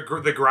 because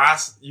the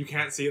grass, you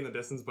can't see in the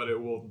distance, but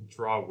it will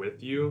draw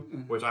with you,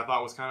 which I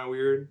thought was kind of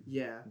weird.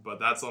 Yeah. But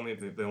that's the only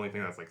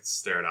thing that's like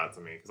stared out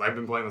to me, because I've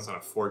been playing this on a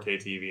 4K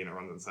TV and it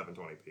runs in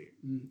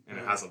 720p, and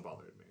it hasn't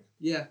bothered me.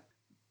 Yeah.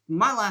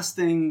 My last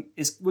thing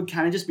would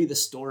kind of just be the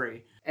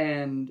story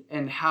and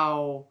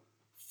how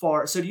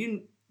far. So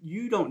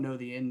you don't know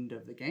the end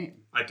of the game?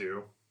 I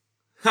do.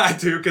 I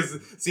do, because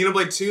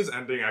Xenoblade 2's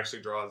ending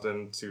actually draws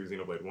into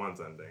Xenoblade 1's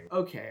ending.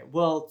 Okay,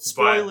 well,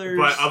 spoilers.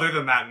 But other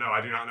than that, no,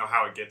 I do not know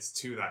how it gets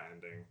to that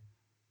ending.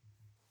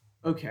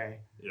 Okay.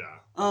 Yeah.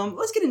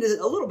 Let's get into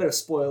a little bit of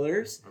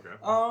spoilers. Okay.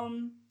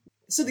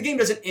 So the game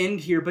doesn't end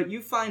here, but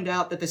you find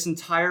out that this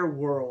entire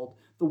world,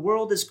 the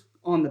world is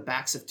on the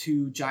backs of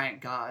two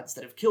giant gods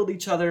that have killed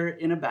each other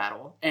in a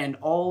battle, and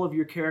all of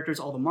your characters,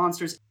 all the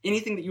monsters,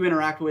 anything that you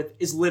interact with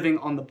is living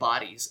on the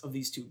bodies of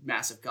these two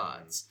massive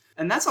gods.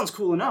 And that sounds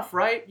cool enough,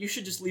 right? You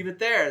should just leave it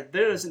there.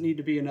 There doesn't need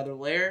to be another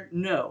layer.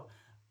 No.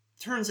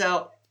 Turns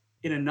out,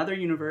 in another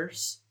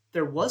universe,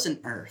 there was an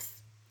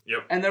Earth.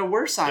 Yep. And there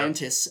were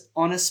scientists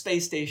on a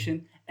space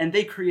station, and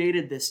they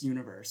created this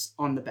universe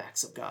on the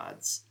backs of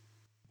gods.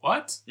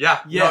 What? Yeah.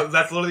 Yeah. No,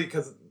 that's literally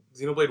because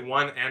Xenoblade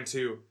 1 and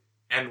 2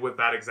 end with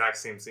that exact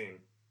same scene.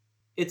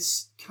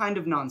 It's kind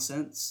of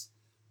nonsense.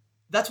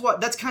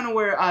 That's kind of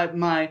where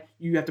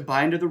you have to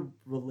buy into the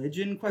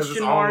religion question Because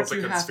it's mark. almost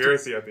a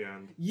conspiracy at the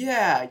end.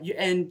 Yeah,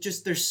 and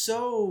just there's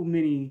so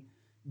many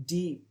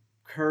deep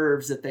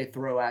curves that they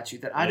throw at you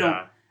that I don't.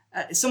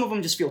 Some of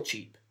them just feel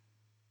cheap.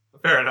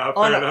 Fair enough.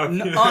 Unearned.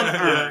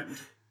 Yeah.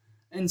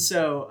 And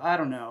so I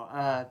don't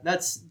know.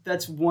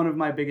 That's one of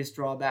my biggest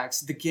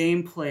drawbacks. The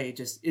gameplay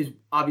just is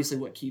obviously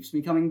what keeps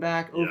me coming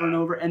back over and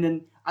over. And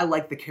then I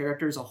like the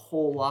characters a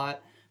whole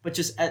lot, but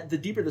just the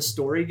deeper the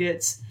story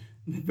gets,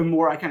 the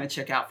more I kind of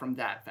check out from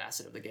that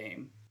facet of the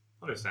game.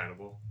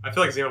 Understandable. I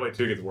feel like Xenoblade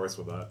 2 gets worse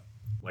with that.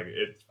 Like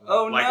it.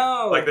 Oh like,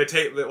 no! Like they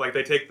take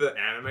the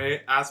anime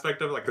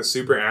aspect of it, like the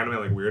super anime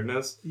like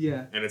weirdness.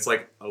 Yeah. And it's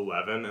like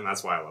 11, and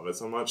that's why I love it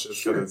so much.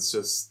 It's because it's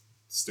just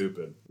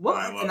stupid. Well,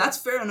 and that's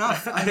fair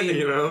enough. I mean,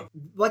 you know,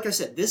 like I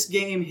said, this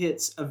game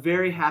hits a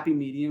very happy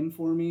medium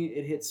for me.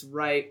 It hits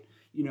right.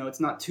 You know, it's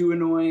not too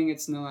annoying.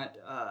 It's not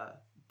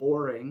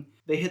boring.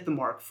 They hit the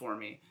mark for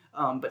me.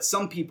 But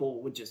some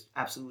people would just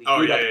absolutely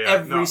eat up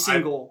every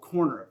single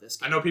corner of this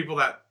game. I know people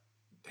that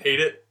hate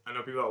it. I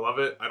know people that love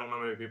it. I don't know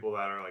many people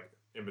that are like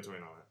in between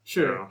on it.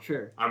 Sure, you know?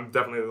 sure. I'm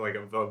definitely like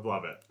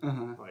love it.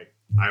 Uh-huh. Like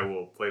I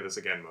will play this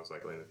again most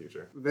likely in the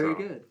future. Very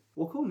good.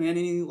 Well, cool, man.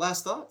 Any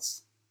last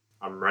thoughts?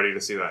 I'm ready to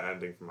see that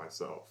ending for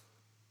myself.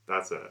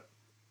 That's it.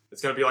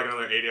 It's gonna be like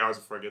another 80 hours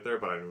before I get there,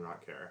 but I do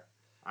not care.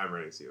 I'm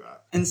ready to see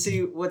that. And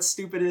see, what's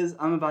stupid is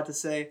I'm about to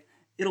say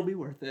it'll be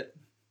worth it.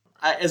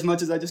 As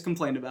much as I just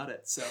complained about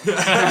it, so.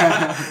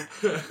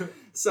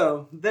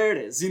 So, there it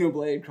is.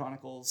 Xenoblade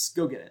Chronicles.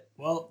 Go get it.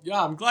 Well,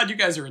 yeah, I'm glad you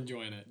guys are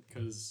enjoying it,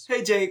 because...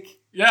 Hey,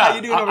 Jake. Yeah, how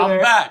you doing over there?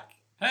 I'm back.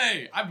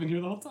 Hey, I've been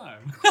here the whole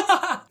time.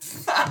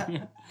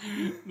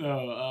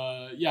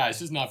 No, yeah, it's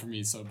just not for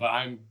me, but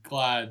I'm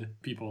glad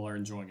people are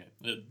enjoying it.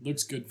 It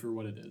looks good for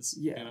what it is.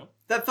 Yeah. You know?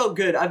 That felt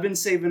good. I've been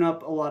saving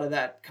up a lot of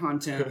that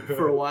content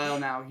for a while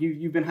now.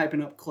 You've been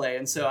hyping up Clay,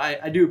 and so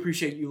I do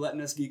appreciate you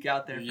letting us geek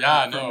out there.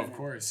 Of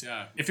course,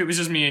 yeah. If it was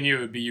just me and you, it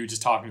would be you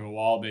just talking to a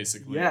wall,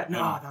 basically. Yeah, no,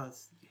 that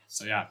was...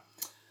 So, yeah.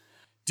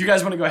 Do you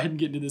guys want to go ahead and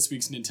get into this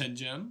week's Nintendo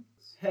Gem?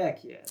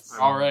 Heck yes.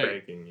 I'm All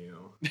right. begging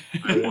you.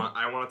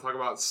 I want to talk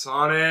about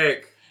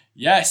Sonic.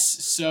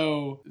 Yes,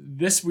 so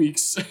this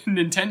week's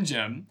Nintendo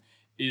Gem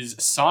is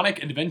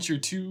Sonic Adventure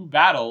 2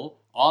 Battle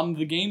on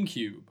the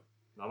GameCube.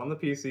 Not on the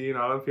PC,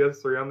 not on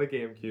PS3, on the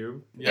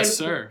GameCube. Yes,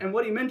 sir. And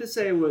what he meant to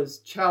say was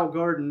Chow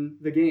Garden,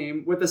 the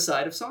game, with a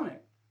side of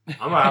Sonic.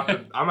 I'm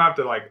gonna have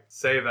to like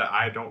say that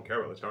I don't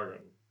care about the Chow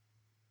Garden.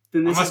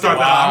 Then I'm gonna start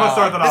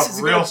that This off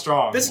is real good.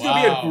 strong. This is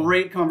going to be a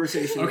great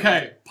conversation.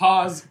 Okay,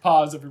 pause,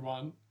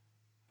 everyone.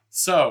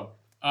 So,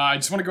 I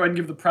just want to go ahead and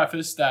give the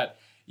preface that,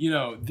 you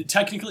know,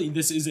 technically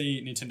this is a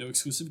Nintendo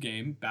exclusive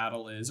game.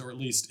 Battle is, or at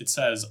least it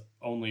says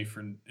only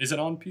for... Is it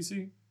on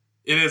PC?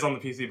 It is on the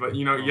PC, but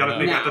you know, you gotta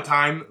think at the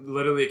time,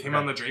 literally it came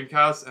on the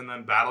Dreamcast, and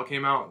then Battle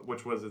came out,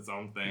 which was its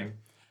own thing.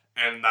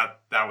 And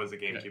that was a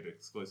GameCube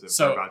exclusive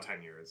for about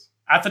 10 years.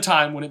 At the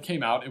time when it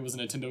came out, it was a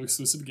Nintendo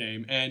exclusive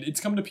game, and it's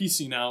come to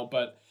PC now,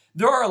 but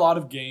there are a lot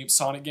of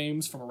Sonic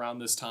games from around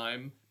this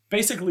time.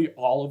 Basically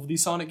all of the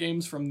Sonic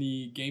games from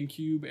the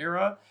GameCube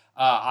era,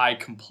 I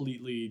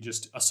completely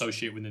just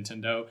associate with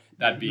Nintendo.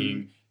 That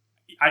being,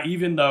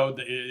 even though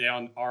they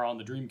are on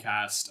the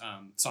Dreamcast,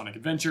 Sonic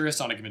Adventure,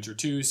 Sonic Adventure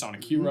 2,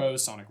 Sonic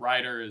Heroes, Sonic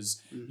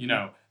Riders, you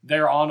know,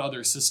 they're on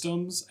other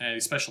systems, and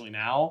especially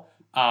now.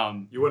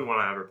 You wouldn't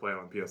want to ever play it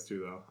on PS2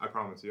 though, I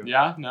promise you.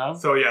 Yeah, no?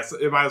 So yes,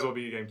 it might as well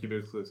be a GameCube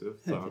exclusive.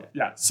 So.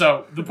 Yeah,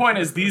 so the point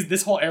is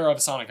this whole era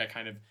of Sonic I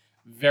kind of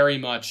very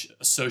much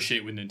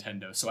associate with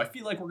Nintendo. So I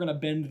feel like we're going to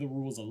bend the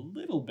rules a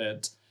little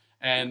bit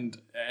and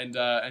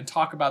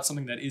talk about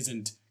something that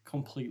isn't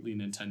completely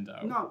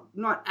Nintendo.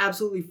 Not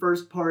absolutely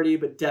first party,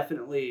 but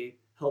definitely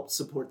helped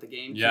support the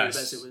GameCube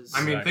as it was.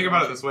 I mean, think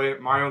about it this way: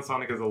 Mario and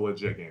Sonic is a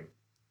legit game.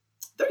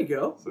 There you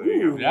go. So there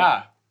you go.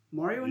 Yeah.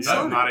 Mario and That's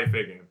Sonic. not a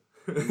fake game.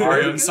 Mario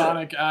Very and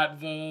Sonic at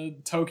the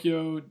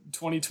Tokyo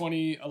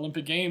 2020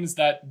 Olympic Games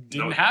that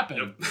didn't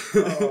happen.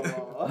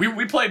 Aw.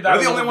 We played that.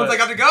 They're the only ones that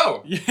got to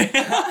go.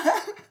 Yeah.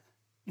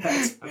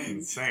 That's That's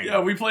insane. Yeah,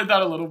 we played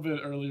that a little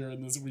bit earlier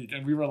in this week,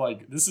 and we were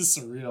like, "This is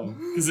surreal,"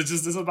 because this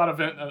is about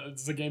event.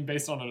 It's a game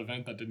based on an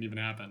event that didn't even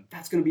happen.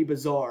 That's going to be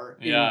bizarre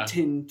Yeah. in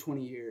 10,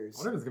 20 years. I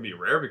wonder if it's gonna be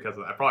rare because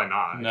of that. Probably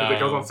not, because No. it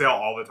goes on sale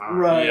all the time.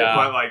 Right. Yeah.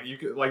 But like you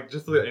could like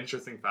just the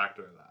interesting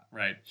factor of that.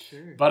 Right.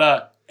 Sure.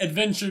 But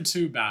Adventure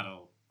 2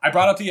 Battle. I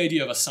brought up the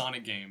idea of a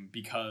Sonic game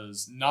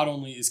because not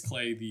only is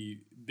Clay the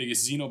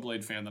biggest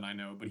Xenoblade fan that I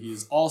know, but he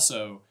is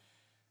also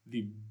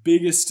the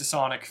biggest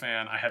Sonic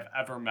fan I have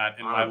ever met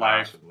in my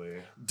life.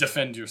 Unabashedly.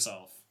 Defend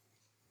yourself.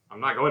 I'm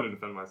not going to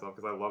defend myself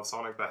because I love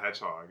Sonic the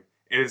Hedgehog.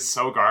 It is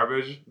so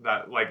garbage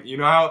that like you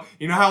know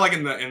how like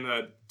in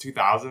the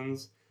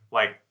 2000s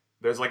like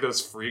there's like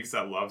those freaks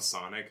that love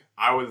Sonic.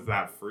 I was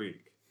that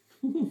freak.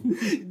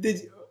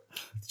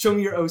 Show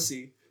me your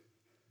OC.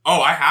 Oh,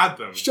 I had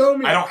them. Show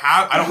me. I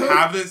don't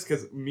have this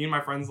because me and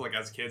my friends like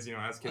as kids you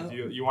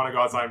you want to go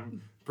outside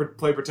and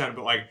play pretend,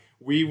 but like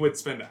we would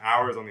spend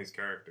hours on these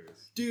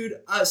characters. Dude,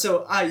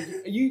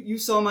 you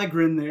saw my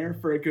grin there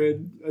for a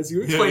good as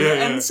you explained Yeah, it,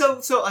 yeah, and yeah.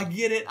 so I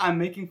get it. I'm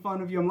making fun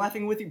of you. I'm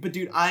laughing with you, but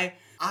dude, I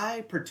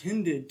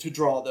pretended to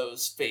draw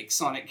those fake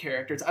Sonic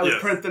characters. I would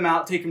Yes. print them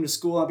out, take them to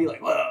school. I'd be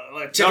like, "Whoa,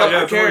 like, check Oh, out yeah, my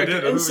that's what we character." did,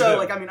 that's And what we so, did.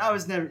 like, I mean, I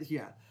was never,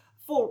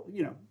 full,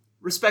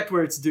 respect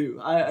where it's due.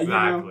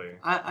 Exactly.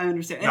 I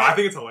understand. No, And I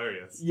think it's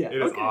hilarious. Yeah,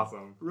 It is okay.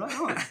 awesome. right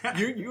on.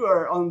 You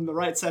are on the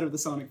right side of the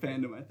Sonic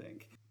fandom, I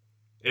think.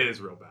 It is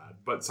real bad.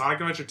 But Sonic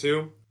Adventure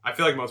 2, I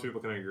feel like most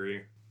people can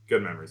agree,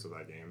 good memories with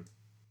that game.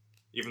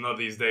 Even though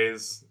these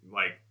days,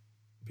 like,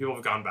 people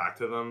have gone back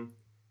to them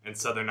and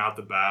said they're not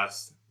the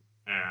best,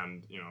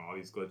 and, all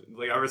these glitches.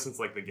 Like, ever since,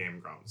 like, the Game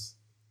Grumps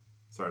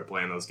started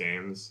playing those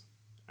games,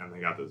 and they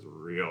got this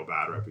real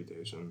bad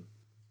reputation.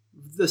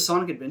 The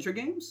Sonic Adventure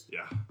games?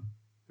 Yeah.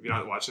 Have you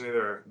not watched any of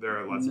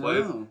their Let's No.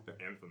 Plays?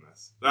 They're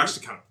infamous. They're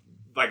actually kind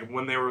of, like,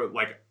 when they were,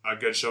 like, a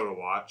good show to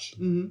watch,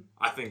 Mm-hmm.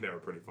 I think they were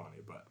pretty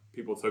funny, but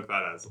people took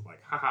that as,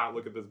 like, haha,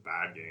 look at this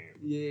bad game.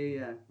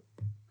 Yeah.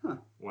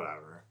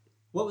 Whatever.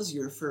 What was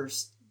your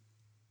first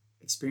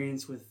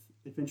experience with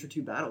Adventure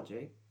 2 Battle,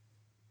 Jake?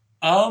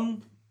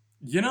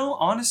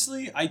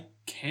 Honestly, I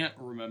can't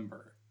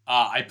remember.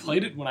 I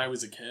played it when I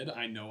was a kid.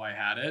 I know I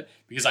had it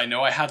because I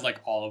know I had like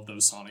all of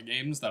those Sonic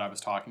games that I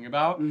was talking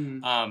about.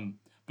 Mm-hmm.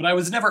 But I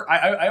was never.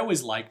 I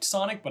always liked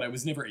Sonic, but I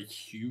was never a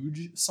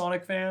huge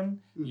Sonic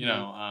fan.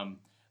 Mhm.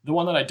 The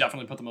one that I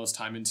definitely put the most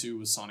time into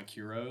was Sonic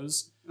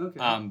Heroes. Okay.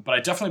 But I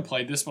definitely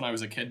played this when I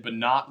was a kid, but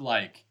not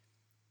like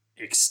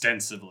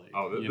extensively.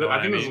 Oh, you know what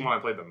I think this is mean? one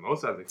I played the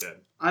most as a kid.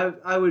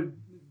 I would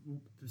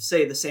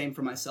say the same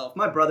for myself.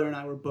 My brother and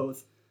I were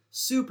both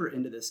super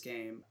into this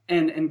game.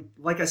 And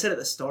like I said at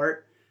the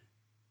start,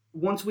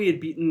 once we had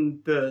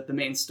beaten the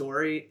main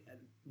story,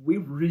 we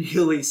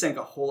really sank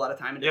a whole lot of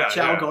time into Yeah,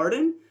 Chow yeah.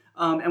 Garden.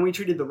 And we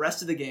treated the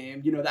rest of the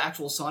game, the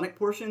actual Sonic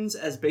portions,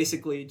 as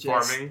basically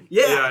just Farming?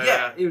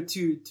 Yeah.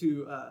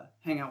 To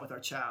hang out with our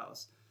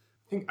chows.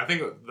 I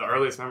think the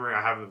earliest memory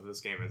I have of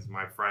this game is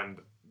my friend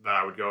that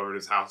I would go over to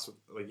his house.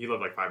 Like, he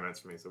lived like 5 minutes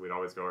from me, so we'd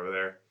always go over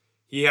there.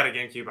 He had a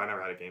GameCube. I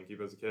never had a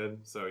GameCube as a kid.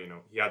 So,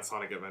 he had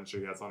Sonic Adventure.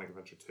 He had Sonic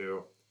Adventure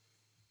 2.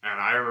 And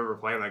I remember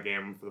playing that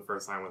game for the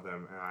first time with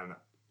him. And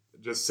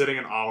just sitting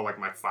in awe, like,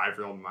 my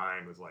 5-year-old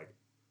mind was, like,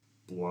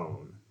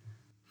 blown.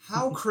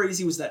 How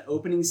crazy was that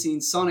opening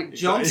scene? Sonic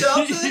jumps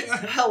out the Yeah.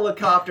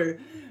 helicopter.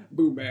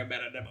 Boom, bam, bam,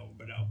 bam, boom,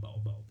 boom, boom,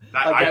 boom.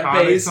 That Like that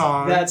iconic bass,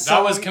 song. that That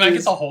song was. Can I get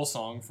is- the whole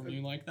song from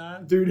you like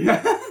that? Dude,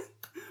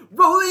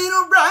 rolling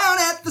around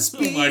at the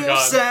speed my of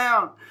God.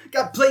 sound.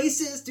 Got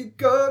places to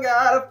go,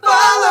 gotta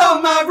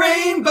follow my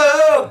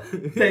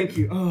rainbow. Thank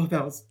you. Oh,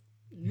 that was.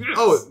 Yes.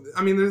 Oh,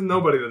 I mean, there's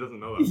nobody that doesn't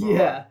know that song.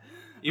 Yeah.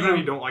 Even if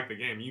you don't like the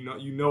game,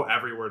 you know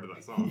every word of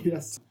that song.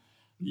 Yes.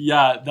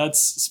 Yeah, that's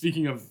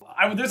speaking of.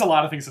 There's a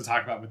lot of things to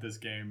talk about with this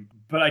game,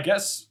 but I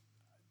guess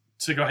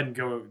to go ahead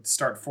and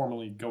start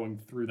formally going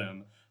through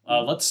them.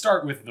 Let's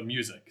start with the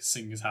music,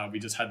 seeing as how we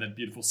just had that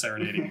beautiful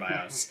serenading by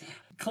us.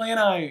 Clay and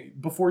I,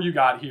 before you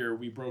got here,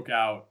 we broke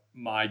out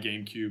my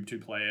GameCube to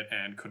play it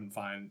and couldn't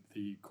find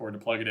the cord to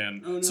plug it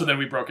in. Oh, no. So then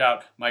we broke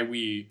out my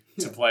Wii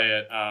to play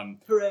it.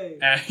 Hooray.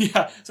 And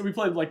yeah, so we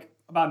played like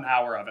about an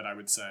hour of it, I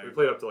would say. We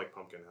played up to like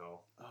Pumpkin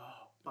Hill. Oh,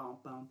 bum,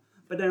 bum.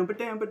 Ba-dam,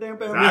 ba-dam, ba-dam,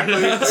 bam.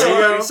 Exactly.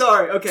 There you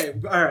Sorry, go. okay.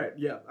 All right,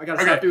 yeah. I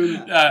gotta stop doing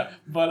that.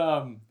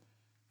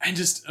 And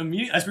just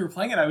immediately as we were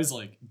playing it, I was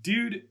like,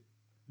 dude,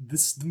 the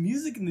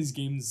music in these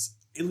games,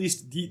 at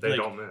least They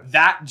don't miss.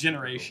 that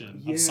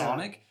generation Yeah, of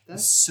Sonic, is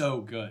that's- so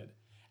good.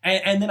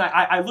 And then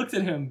I looked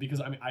at him because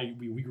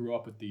we grew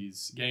up with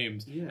these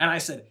games, Yeah. and I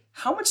said,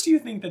 how much do you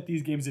think that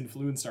these games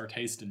influenced our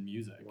taste in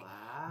music?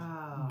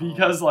 Wow.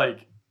 Because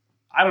like,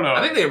 I don't know.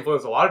 I think they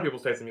influence a lot of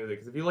people's taste in music.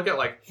 Because if you look at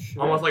like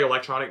almost like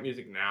electronic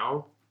music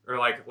now, or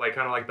like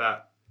kind of like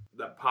that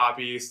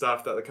poppy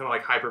stuff, that kind of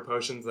like Hyper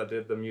Potions that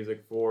did the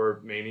music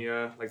for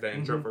Mania, like the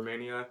intro for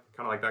Mania,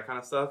 kind of like that kind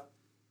of stuff.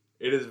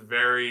 It is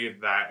very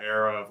that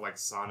era of like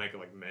Sonic,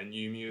 like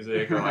menu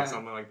music or like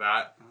something like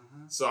that.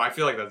 So I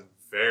feel like that's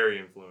very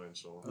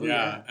influential.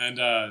 Yeah, and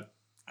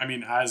I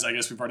mean, as I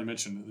guess we've already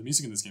mentioned, the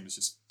music in this game is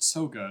just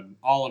so good.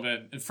 All of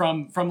it,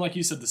 from like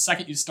you said, the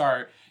second you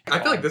start. I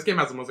feel like this game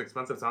has the most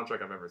expensive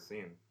soundtrack I've ever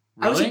seen.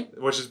 Really?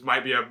 Which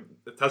might be a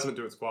testament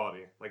to its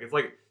quality. Like, it's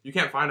like, you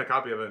can't find a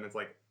copy of it, and it's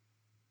like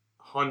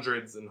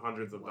hundreds and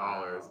hundreds of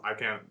dollars. I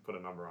can't put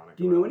a number on it.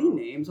 Do you know any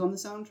names on the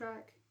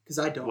soundtrack? Because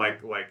I don't.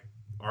 Like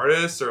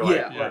artists or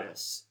like...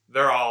 artists.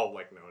 They're all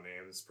like no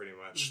names, pretty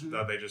much,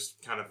 that they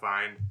just kind of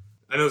find.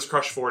 I know it's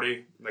Crush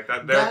 40. Like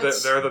that,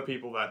 they're the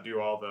people that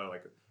do all the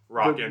like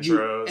rock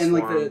intros. And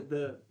like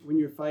the when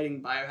you're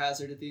fighting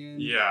Biohazard at the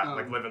end. Yeah,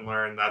 like Live and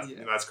Learn.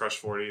 That's Crush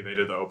 40. They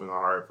did the Open the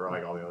Heart for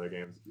like all the other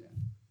games. Yeah.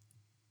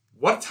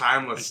 What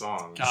timeless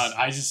songs. God,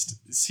 I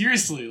just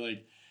seriously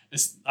like.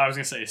 I was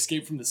gonna say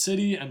Escape from the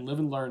City and Live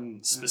and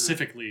Learn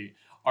specifically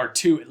are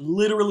two.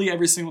 Literally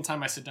every single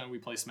time I sit down, we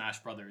play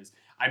Smash Brothers.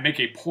 I make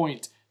a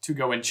point to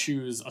go and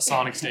choose a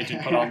Sonic stage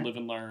and put on Live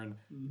and Learn.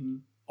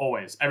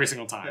 Always, every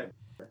single time.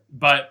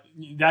 But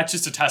that's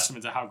just a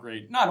testament to how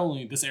great not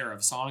only this era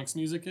of Sonic's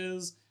music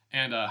is,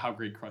 and how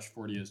great Crush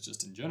 40 is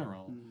just in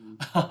general,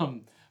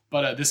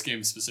 but this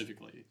game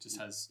specifically just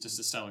has just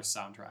a stellar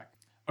soundtrack.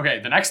 Okay,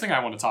 the next thing I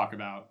want to talk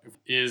about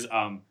is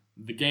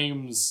the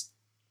game's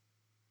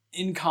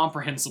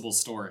incomprehensible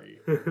story.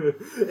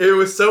 It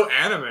was so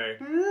anime.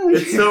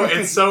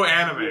 It's so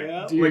anime.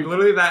 Yeah. Like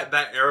literally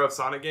that era of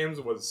Sonic games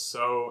was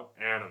so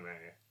anime.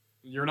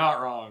 You're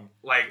not wrong.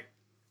 Like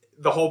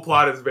the whole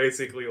plot is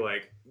basically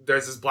like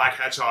there's this black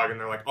hedgehog and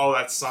they're like, oh,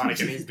 that's Sonic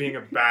and he's being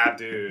a bad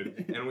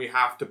dude and we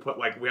have to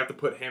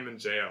put him in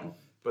jail.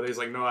 But he's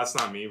like, no, that's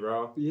not me,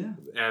 bro. Yeah.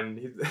 And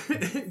he's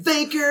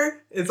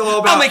Faker. It's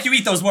all about. I'll make you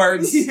eat those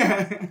words. Yeah.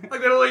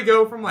 Like they literally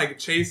go from like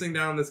chasing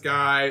down this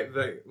guy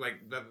that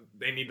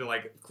they need to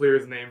like clear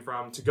his name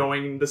from to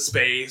going into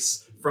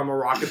space from a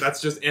rocket that's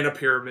just in a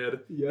pyramid.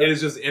 Yep. It is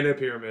just in a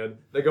pyramid.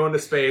 They go into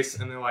space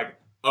and they're like,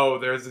 oh,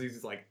 there's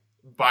these like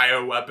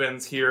bio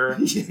weapons here.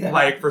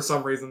 Like for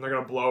some reason they're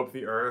gonna blow up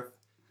the Earth.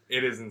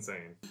 It is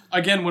insane.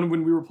 Again, when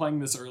we were playing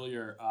this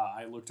earlier,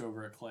 I looked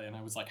over at Clay and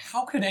I was like,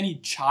 how could any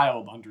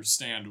child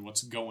understand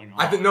what's going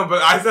on? I think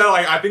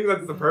I think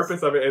that's the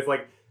purpose of it. Is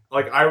like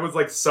I was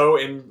like so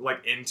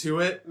into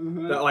it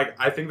that like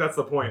I think that's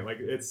the point. Like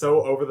it's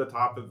so over the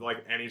top that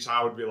like any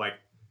child would be like,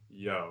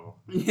 yo,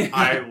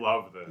 I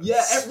love this.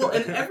 Yeah, well,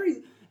 and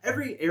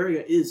every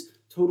area is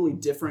totally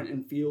different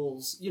and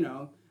feels,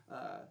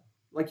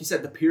 like you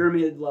said, the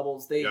pyramid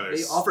levels, they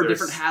offer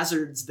different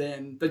hazards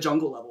than the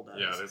jungle level does.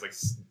 Yeah, there's like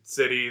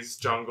cities,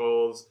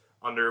 jungles,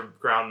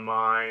 underground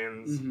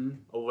mines,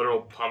 a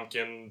little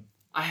pumpkin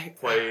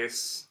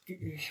place.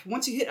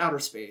 Once you hit outer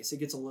space, it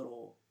gets a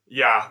little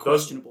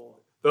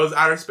questionable. Those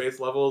outer space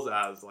levels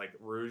as like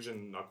Rouge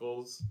and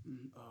Knuckles,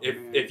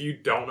 if you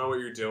don't know what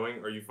you're doing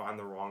or you find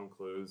the wrong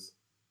clues,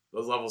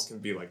 those levels can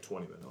be like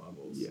 20-minute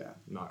levels. Yeah.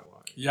 Not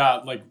lying. Yeah,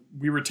 like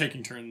we were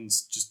taking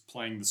turns just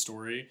playing the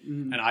story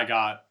and I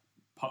got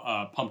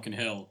Pumpkin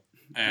Hill,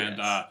 and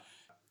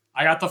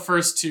I got the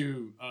first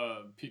two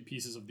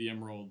pieces of the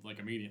emerald like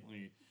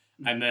immediately,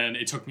 and then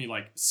it took me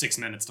like 6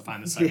 minutes to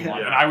find the second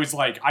one, and I was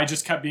like, I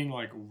just kept being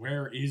like,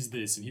 where is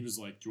this? And he was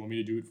like, do you want me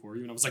to do it for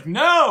you? And I was like,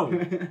 no,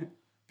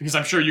 because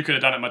I'm sure you could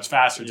have done it much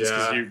faster. Just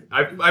because you,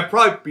 I've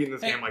probably beaten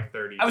this game like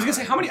 30. I was gonna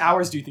say, how many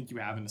hours do you think you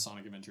have in the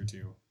Sonic Adventure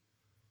 2?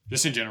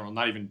 Just in general,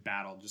 not even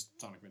battle, just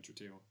Sonic Adventure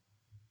 2.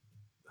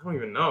 I don't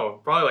even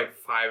know. Probably like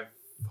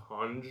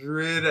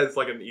 500 as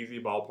like an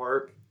easy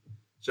ballpark.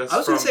 I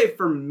was going to say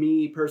for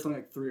me personally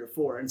like 3 or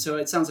 4, and so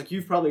it sounds like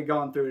you've probably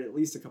gone through it at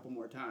least a couple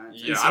more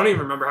times. Yeah, so, I don't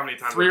even remember how many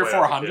times 300 or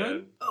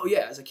 400. Oh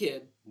yeah, as a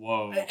kid.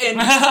 Whoa. And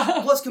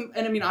plus, and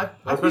I mean,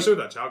 especially with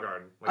that Chow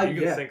Garden, like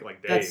you can think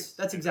like days.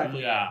 That's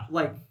exactly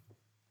like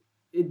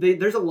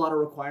there's a lot of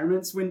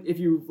requirements if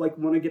you like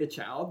want to get a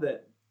Chow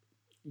that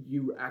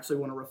you actually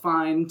want to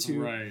refine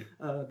to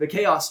the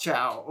Chaos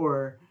Chow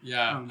or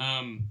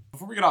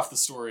before we get off the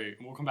story,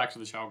 and we'll come back to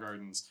the Chow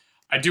Gardens.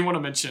 I do want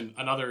to mention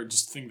another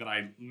just thing that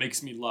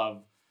makes me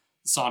love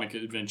Sonic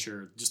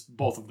Adventure, just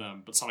both of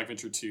them, but Sonic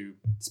Adventure 2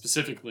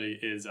 specifically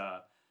is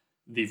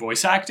the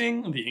voice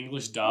acting, the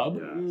English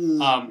dub,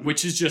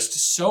 which is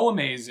just so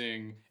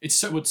amazing. It's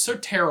so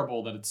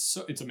terrible that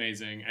it's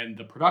amazing, and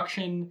the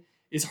production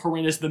is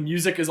horrendous. The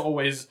music is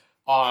always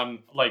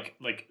on like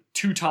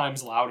 2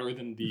 times louder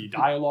than the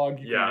dialogue.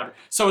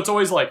 So it's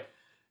always like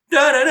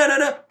da da da da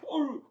da.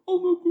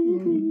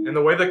 And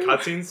the way the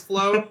cutscenes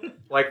flow,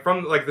 like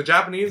from like the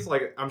Japanese,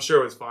 like I'm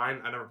sure it was fine.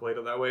 I never played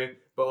it that way,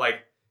 but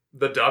like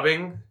the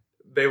dubbing,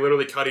 they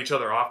literally cut each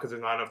other off because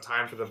there's not enough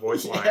time for the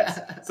voice lines.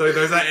 So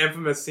there's that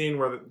infamous scene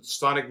where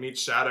Sonic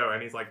meets Shadow,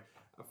 and he's like,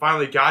 "I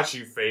finally got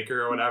you,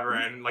 Faker," or whatever,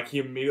 and like he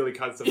immediately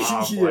cuts him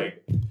off.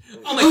 Like,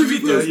 I'll make you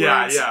eat those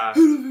words.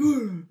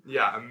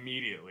 Yeah,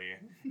 immediately.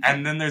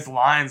 And then there's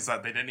lines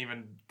that they didn't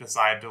even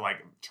decide to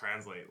like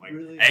translate. Like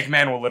Really?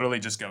 Eggman will literally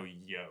just go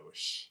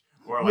Yosh.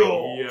 Or like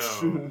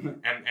Yosh. yo.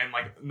 And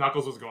like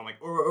Knuckles was going like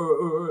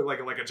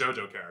like a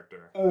JoJo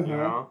character. Uh-huh. You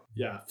know?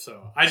 Yeah,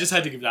 so I just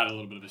had to give that a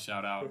little bit of a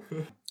shout out.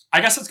 I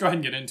guess let's go ahead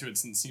and get into it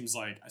since it seems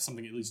like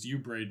something at least you,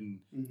 Braden,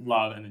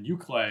 love, and then you,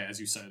 Clay, as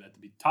you said at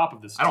the top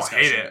of this I don't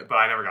discussion. hate it, but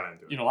I never got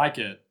into it. You don't like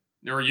it,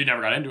 or you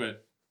never got into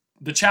it.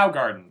 The Chow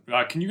Garden.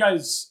 Can you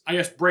guys, I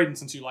guess, Braden,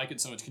 since you like it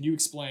so much, can you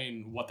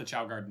explain what the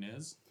Chow Garden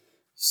is?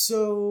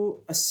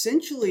 So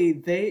essentially,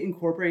 they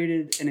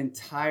incorporated an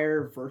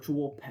entire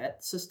virtual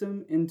pet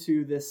system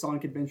into this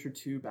Sonic Adventure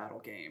 2 battle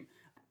game.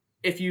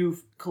 If you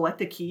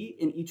collect a key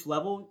in each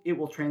level, it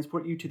will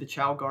transport you to the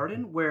Chow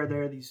Garden, where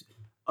there are these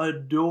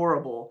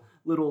adorable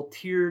little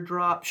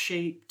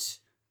teardrop-shaped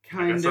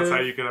kind of... That's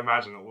how you can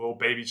imagine it, little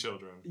baby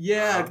children.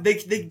 Yeah,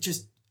 they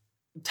just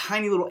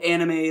tiny little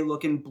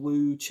anime-looking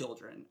blue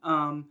children.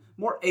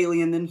 More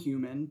alien than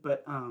human,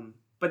 but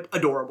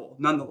adorable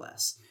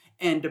nonetheless.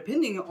 And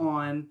depending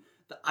on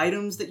the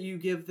items that you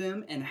give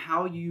them and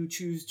how you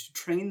choose to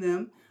train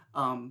them,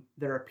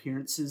 their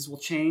appearances will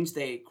change.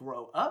 They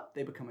grow up.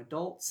 They become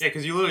adults. Yeah,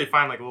 because you literally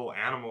find like little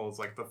animals,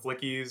 like the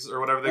flickies or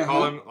whatever they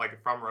call them,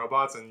 like from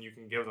robots, and you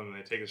can give them, and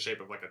they take the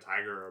shape of like a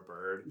tiger or a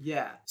bird.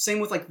 Yeah. Same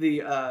with like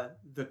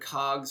the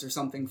cogs or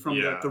something from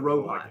the little,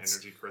 robots. like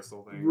energy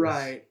crystal things.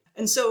 Right.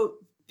 And so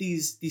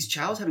these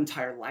chows have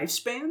entire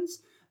lifespans.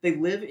 They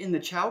live in the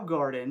Chow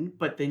Garden,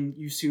 but then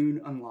you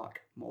soon unlock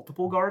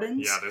multiple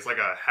gardens. Yeah, there's like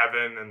a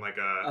heaven and like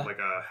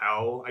a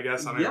hell, I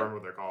guess. I don't remember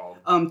what they're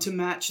called. To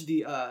match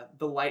the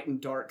light and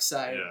dark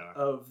side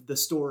of the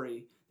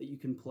story that you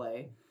can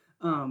play.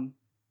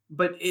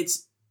 But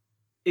it's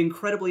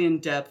incredibly in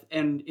depth,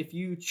 and if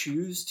you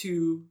choose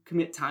to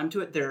commit time to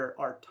it, there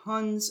are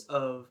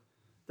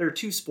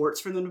two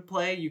sports for them to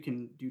play. You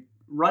can do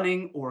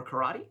running or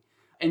karate.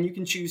 And you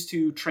can choose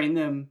to train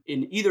them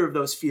in either of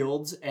those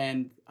fields,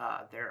 and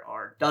there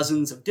are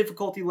dozens of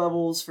difficulty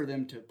levels for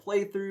them to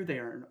play through. They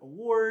earn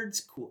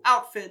awards, cool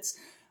outfits.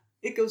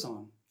 It goes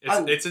on.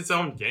 It's its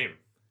own game.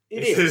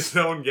 It's its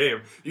own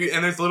game.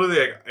 And there's literally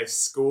like a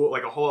school,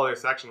 like a whole other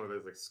section where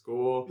there's like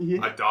school,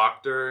 a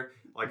doctor,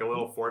 like a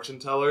little fortune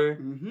teller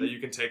that you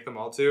can take them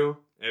all to,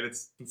 and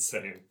it's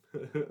insane.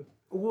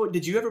 Well,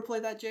 did you ever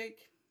play that, Jake?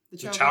 The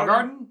Chow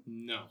Garden?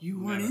 No.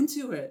 You weren't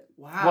into it.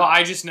 Wow. Well,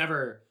 I just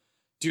never...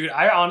 Dude,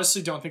 I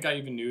honestly don't think I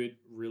even knew it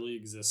really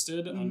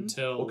existed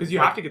until... Well, because you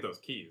have to get those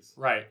keys.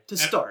 Right. To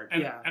start,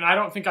 and, yeah. And I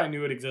don't think I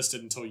knew it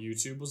existed until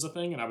YouTube was a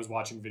thing, and I was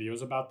watching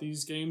videos about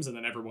these games, and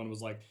then everyone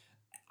was like,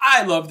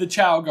 I love the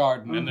Chow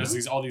Garden. And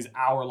there's all these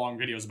hour-long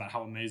videos about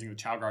how amazing the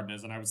Chow Garden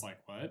is, and I was like,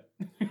 what?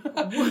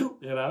 You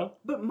know?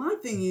 But my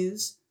thing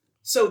is,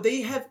 so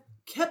they have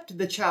kept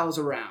the Chows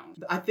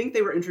around. I think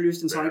they were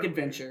introduced in Sonic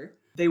Adventure.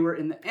 They were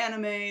in the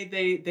anime.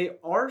 They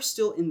are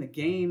still in the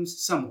games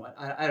somewhat.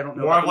 I don't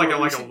know. More of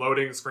like a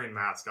loading screen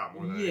mascot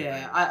more than anything.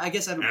 I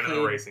guess I haven't played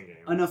played racing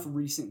games. enough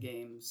recent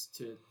games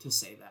to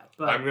say that.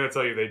 But I'm gonna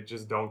tell you, they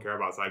just don't care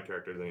about side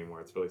characters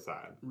anymore. It's really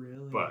sad.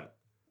 Really? But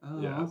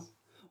yes.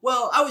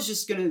 Well, I was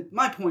just gonna.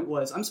 My point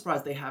was, I'm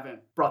surprised they haven't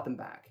brought them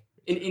back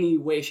in any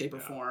way, shape, or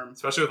form.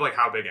 Especially with like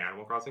how big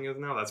Animal Crossing is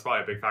now. That's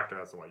probably a big factor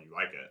as to why you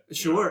like it.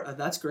 Sure,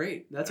 that's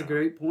great. That's a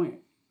great point.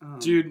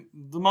 Dude,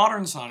 the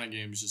modern Sonic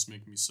games just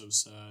make me so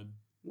sad.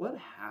 What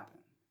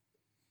happened?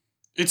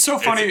 It's so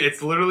funny.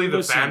 It's literally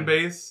the fan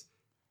base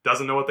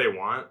doesn't know what they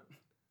want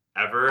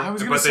ever,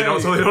 but they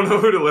don't know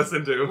who to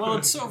listen to. Well,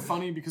 it's so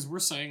funny because we're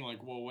saying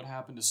like, well, what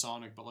happened to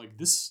Sonic? But like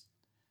this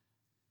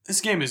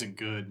game isn't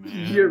good,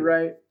 man. You're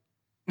right.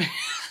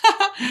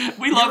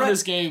 We love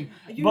this game,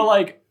 but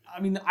like,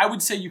 I mean, I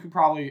would say you could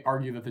probably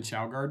argue that the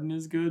Chow Garden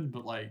is good,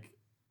 but like,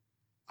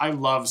 I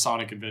love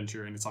Sonic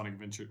Adventure and Sonic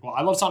Adventure. Well,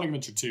 I love Sonic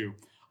Adventure 2.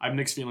 I have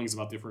mixed feelings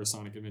about the first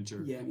Sonic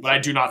Adventure, but I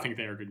do not think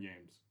they are good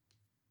games.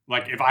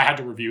 Like, if I had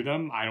to review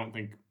them, I don't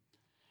think...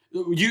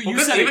 You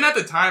said even at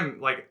the time,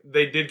 like,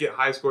 they did get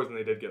high scores and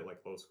they did get, like,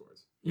 low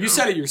scores. You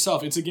said it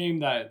yourself. It's a game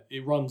that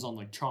it runs on,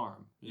 like,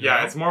 charm. Yeah,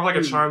 know? It's more of, like,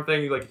 a charm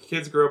thing. Like,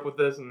 kids grew up with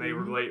this and they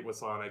relate with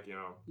Sonic, you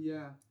know?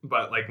 Yeah.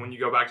 But, like, when you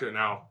go back to it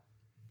now,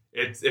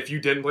 it's if you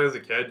didn't play as a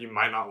kid, you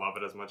might not love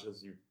it as much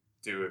as you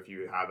do if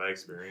you had that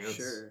experience.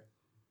 Sure.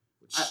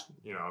 Which,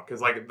 you know,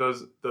 because, like,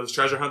 those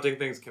treasure hunting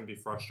things can be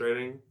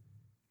frustrating.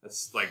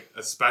 It's like,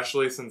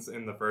 especially since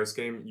in the first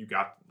game you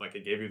got like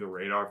it gave you the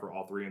radar for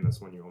all three, and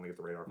this one you only get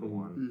the radar for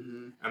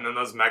one. And then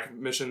those mech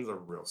missions are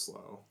real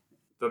slow.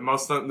 The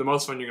most fun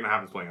you're gonna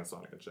have is playing on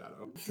Sonic and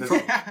Shadow.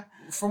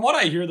 From what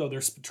I hear, though,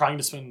 they're trying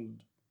to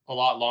spend a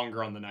lot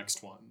longer on the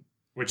next one,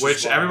 which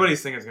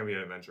everybody's thinking is gonna be an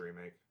adventure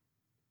remake.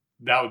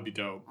 That would be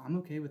dope. I'm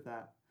okay with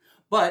that.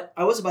 But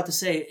I was about to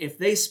say, if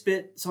they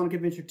spit Sonic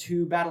Adventure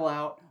 2 Battle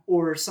Out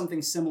or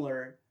something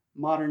similar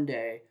modern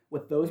day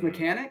with those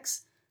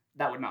mechanics,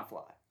 that would not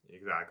fly.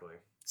 Exactly.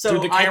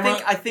 So dude,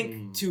 I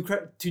think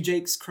to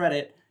Jake's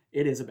credit,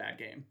 it is a bad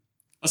game.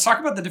 Let's talk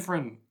about the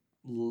different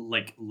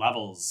like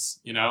levels,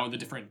 you know, the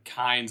different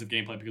kinds of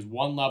gameplay, because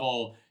one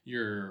level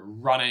you're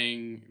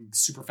running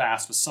super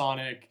fast with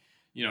Sonic,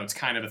 it's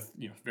kind of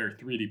a very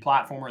 3D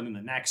platformer, and then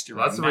the next you're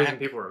That's a the reason mech.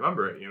 people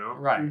remember it,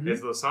 Right. Mhm.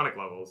 Is those Sonic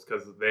levels,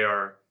 because they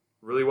are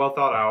really well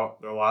thought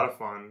out. They're a lot of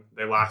fun.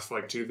 They last for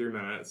like 2-3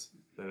 minutes,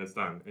 then it's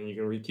done. And you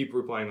can keep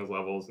replaying those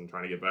levels and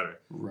trying to get better.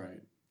 Right.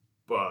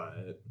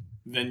 But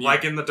Then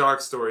like in the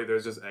Dark Story,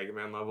 there's just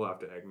Eggman level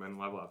after Eggman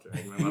level after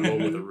Eggman level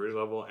with a Rouge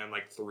level and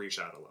like 3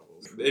 Shadow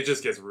levels. It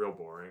just gets real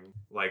boring.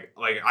 Like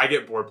I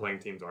get bored playing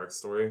Team Dark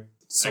Story.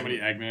 so many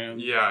Eggman.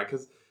 Yeah,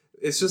 because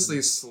it's just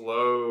these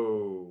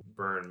slow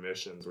burn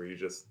missions where you're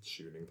just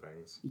shooting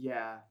things.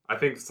 Yeah. I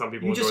think some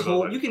people You enjoy just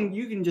those. hold. You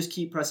can just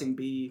keep pressing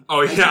B.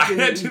 Oh and yeah,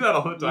 you I can- do that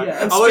all the time.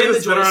 Yeah, and I'll like spin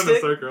just the spin around in a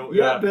joystick. circle.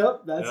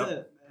 Yep, that's Yep.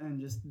 it. And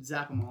just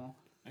zap them all.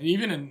 And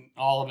even in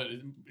all of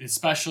it,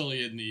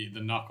 especially in the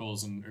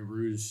Knuckles and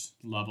Rouge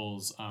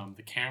levels,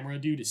 the camera,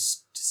 dude,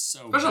 is just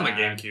so Especially on the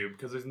bad. GameCube,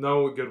 because there's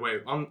no good way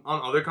on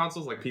other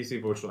consoles like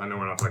PC, which I know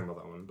we're not talking about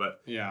that one,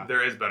 but Yeah.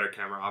 there is better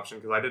camera option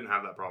because I didn't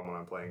have that problem when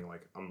I'm playing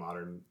like a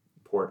modern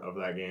port of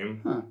that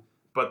game. Huh.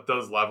 But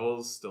those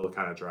levels still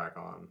kind of drag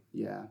on.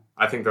 Yeah.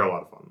 I think they're a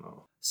lot of fun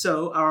though.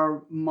 So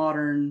our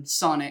modern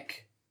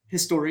Sonic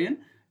historian,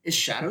 is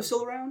Shadow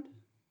still around?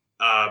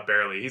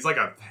 Barely. He's like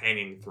a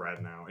hanging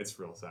thread now. It's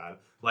real sad.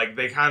 Like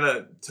they kind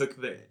of took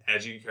the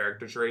edgy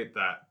character trait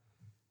that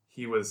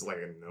he was like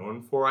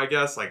known for, I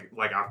guess. Like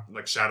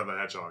Shadow the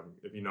Hedgehog.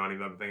 If you know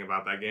anything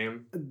about that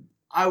game.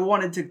 I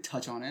wanted to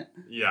touch on it.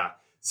 Yeah.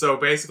 So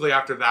basically,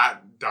 after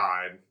that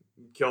died,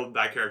 killed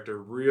that character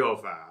real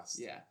fast.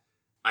 Yeah.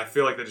 I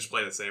feel like they just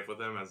played it safe with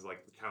him as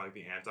like kind of like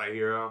the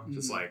anti-hero,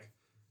 just Mhm. like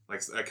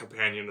a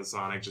companion to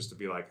Sonic, just to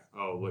be like,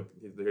 oh look,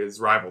 his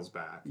rival's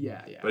back.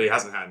 Yeah. But he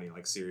hasn't had any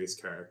like serious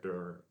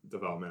character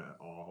development at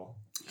all,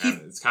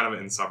 and it's kind of an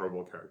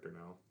insufferable character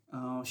now.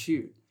 Oh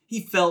shoot.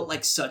 He felt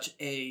like such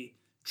a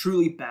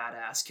truly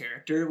badass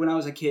character when I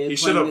was a kid. He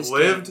should playing have this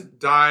lived, game.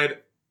 died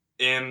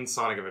in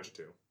Sonic Adventure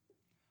 2.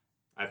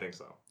 I think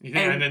so. You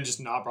think, And- and then just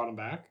not brought him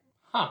back?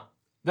 Huh.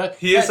 That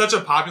He is such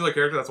a popular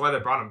character. That's why they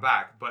brought him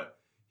back. But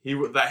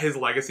his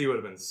legacy would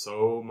have been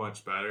so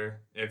much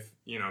better if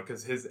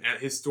because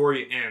his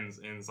story ends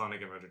in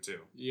Sonic Adventure 2.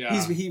 Yeah.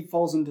 He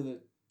falls into the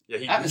Yeah,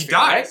 he Atmosphere,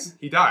 dies. right?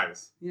 He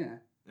dies, yeah.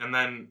 and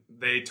then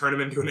they turn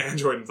him into an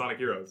android in Sonic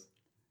Heroes.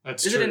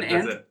 That's Is true. it an That's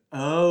ant? it.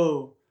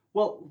 Oh.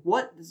 Well,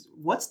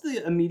 what's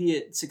the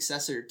immediate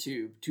successor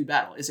to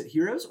Battle? Is it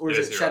Heroes or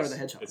is it Shadow Heroes. the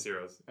Hedgehog? It's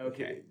Heroes.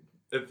 Okay.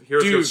 If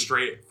Heroes Dude, goes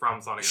straight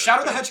from Sonic.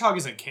 Shadow the Adventure Hedgehog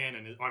isn't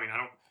canon. I mean,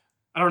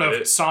 I don't know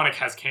if It- Sonic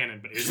has canon,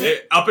 but is 2.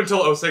 it? Up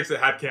until 06, it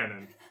had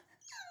canon,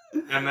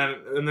 and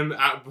then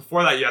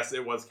before that, yes,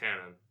 it was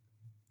canon.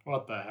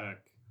 What the heck?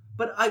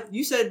 But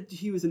you said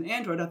he was an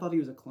android. I thought he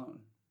was a clone.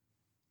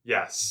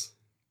 Yes,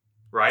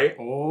 right.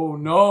 Oh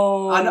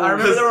no! I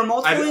remember 'Cause there were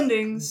multiple I-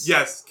 endings.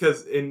 Yes,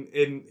 because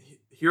in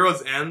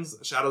Heroes ends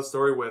Shadow's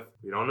story with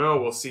we don't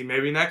know. We'll see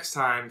maybe next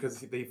time because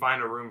they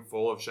find a room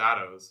full of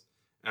shadows,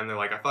 and they're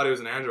like, I thought he was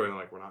an android. And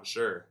they're like, we're not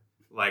sure.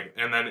 Like,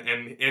 and then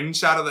in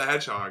Shadow the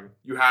Hedgehog,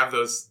 you have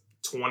those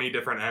 20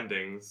 different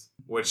endings,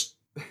 which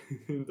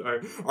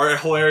are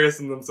hilarious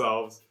in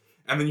themselves,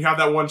 and then you have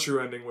that one true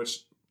ending,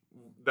 which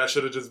that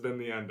should have just been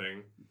the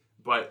ending.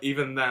 But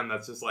even then,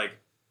 that's just like,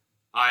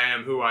 I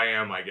am who I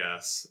am, I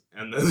guess,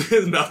 and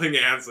there's nothing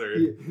answered.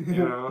 You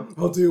know?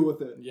 I'll deal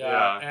with it.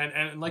 Yeah, Yeah.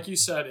 and like you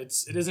said, it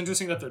is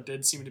interesting that there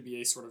did seem to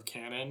be a sort of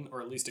canon,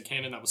 or at least a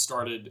canon that was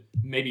started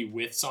maybe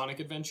with Sonic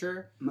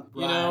Adventure, you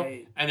know,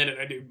 and then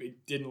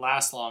it didn't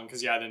last long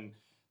because then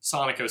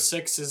Sonic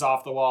 06 is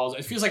off the walls.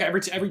 It feels like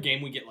every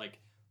game we get like,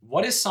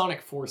 what is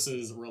Sonic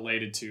Forces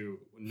related to?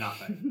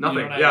 Nothing. You know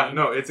Nothing. what I Yeah, mean?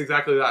 no, it's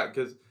exactly that.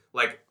 Because,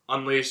 like,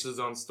 Unleashed is his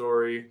own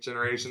story,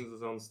 Generations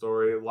his own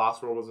story,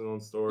 Lost World was his own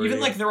story. Even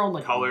like their own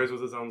like Colors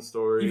was his own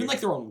story. even like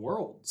their own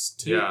worlds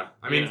too. Yeah.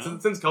 I mean, you know?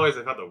 since Colors,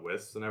 they've had the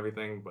Wisps and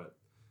everything, but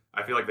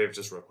I feel like they've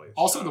just replaced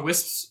Also, Shadow. the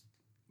Wisps,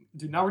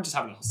 dude. Now we're just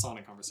having a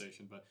Sonic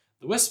conversation, but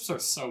the Wisps are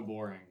so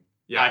boring.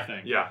 Yeah, I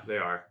think. Yeah, they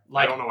are.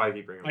 Like- I don't know why I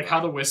keep bringing them Like back.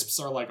 how the Wisps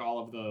are like all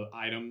of the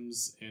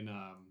items in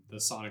the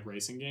Sonic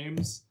racing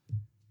games.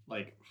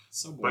 Like,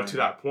 so boring. But to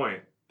that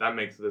point, that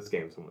makes this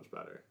game so much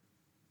better.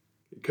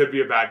 It could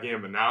be a bad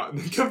game, but now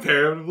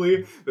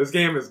comparatively, this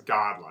game is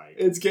godlike.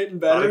 It's getting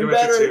better Sonic and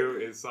Adventure better.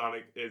 2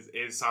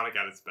 is Sonic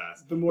at its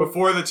best. The more-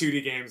 Before the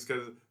 2D games,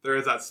 because there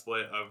is that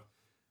split of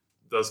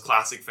those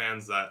classic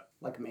fans that,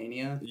 Like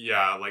Mania.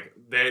 yeah, like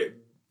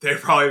they're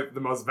probably the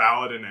most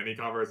valid in any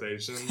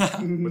conversation.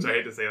 Which I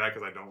hate to say that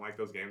because I don't like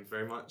those games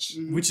very much.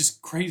 Which is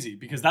crazy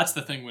because that's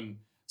the thing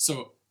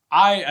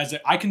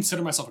I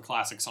consider myself a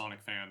classic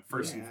Sonic fan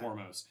first and Yeah.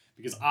 foremost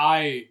because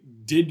I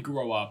did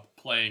grow up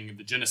playing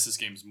the Genesis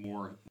games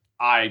more.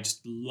 I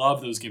just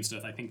love those games to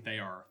death. I think they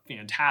are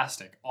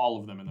fantastic, all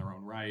of them in their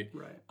own right.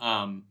 Right.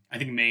 I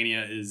think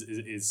Mania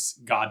is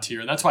god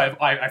tier, and that's why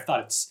I've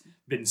thought it's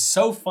been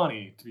so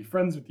funny to be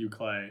friends with you,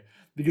 Clay,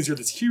 because you're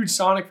this huge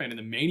Sonic fan, and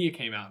the Mania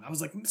came out, and I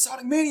was like,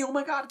 Sonic Mania, oh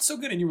my god, it's so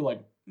good, and you were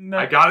like, meh.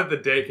 I got it the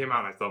day it came out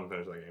and I still haven't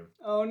finished that game.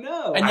 Oh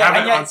no. And I yeah, have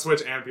and it yeah. on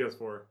Switch and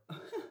PS4.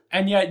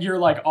 And yet you're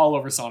like all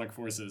over Sonic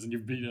Forces, and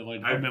you've beaten it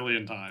like I- a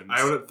million times.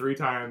 I own it 3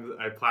 times.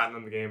 I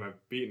platinumed the game. I've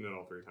beaten it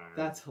all 3 times.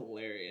 That's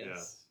hilarious.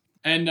 Yes.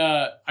 And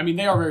I mean,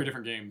 they are very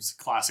different games.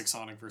 Classic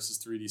Sonic versus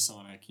 3D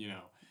Sonic. You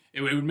know,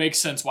 it would make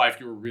sense why if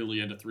you were really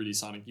into 3D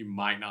Sonic, you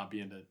might not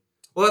be into.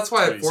 Well, that's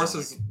why 3D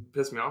Forces Sonic.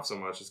 piss me off so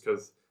much, is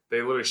because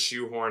they literally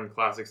shoehorn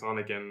Classic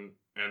Sonic in,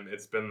 and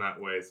it's been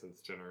that way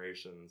since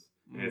generations.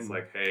 And it's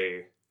like,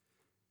 hey,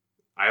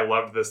 I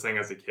loved this thing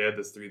as a kid.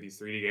 These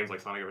 3D games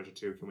like Sonic Adventure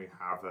 2. Can we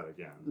have that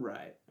again?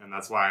 Right. And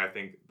that's why I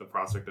think the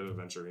prospect of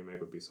Adventure Remake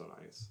would be so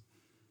nice.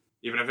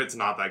 Even if it's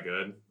not that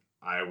good,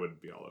 I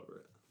would be all over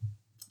it.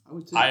 I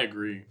would too. I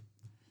agree.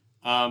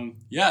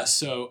 Yeah.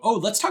 So,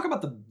 let's talk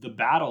about the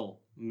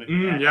battle.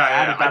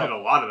 Yeah. I did a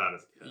lot of that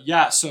as a kid.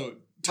 Yeah. So,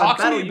 talk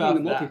to Battle, me you about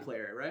mean the that.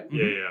 multiplayer, right?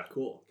 Yeah.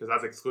 Cool. Because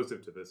that's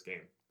exclusive to this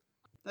game.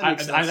 That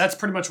makes sense. That's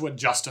pretty much what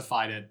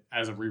justified it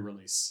as a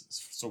re-release.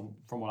 So,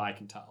 from what I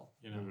can tell,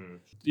 you know. Mm-hmm.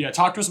 Yeah.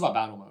 Talk to us about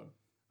battle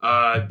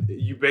mode.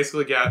 You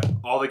basically get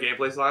all the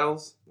gameplay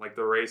styles, like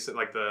the race,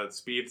 like the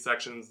speed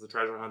sections, the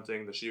treasure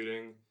hunting, the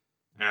shooting,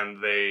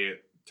 and they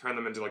turn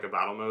them into like a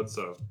battle mode.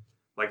 So,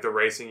 like the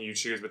racing, you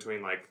choose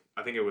between like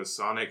I think it was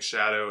Sonic,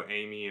 Shadow,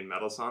 Amy, and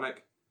Metal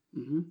Sonic,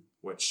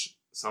 which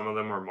some of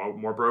them are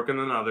more broken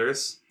than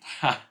others.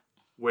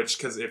 Which,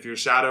 because if you're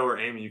Shadow or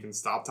Amy, you can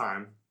stop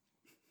time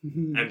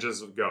and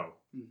just go.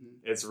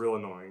 It's real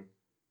annoying,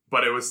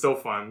 but it was still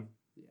fun.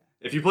 Yeah.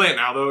 If you play it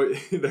now, though,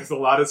 there's a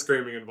lot of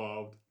screaming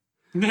involved.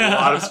 A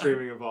lot of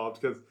screaming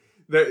involved because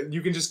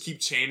you can just keep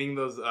chaining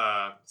those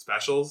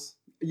specials.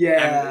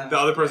 Yeah. And the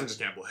other person just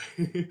can't play.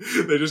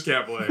 They just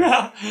can't play.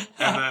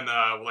 And then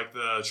like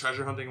the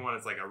treasure hunting one,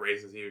 it's like a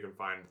race to see who can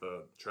find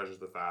the treasures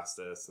the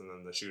fastest. And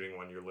then the shooting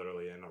one, you're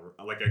literally in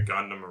like a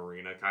Gundam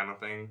arena kind of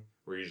thing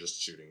where you're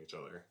just shooting each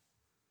other.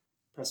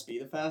 Press B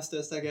the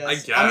fastest, I guess. I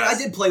guess. I mean, I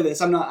did play this.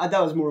 That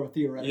was more of a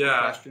theoretical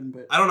question,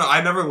 but I don't know. I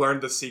never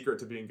learned the secret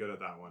to being good at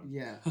that one.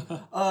 yeah.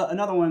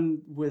 Another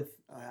one with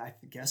I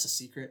guess a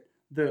secret.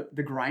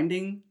 The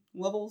grinding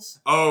levels.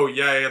 Oh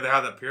yeah, they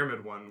have that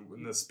pyramid one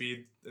in the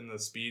speed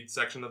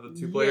section of the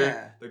 2-player.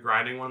 Yeah. The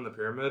grinding one, the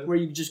pyramid. Where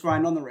you just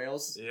grind on the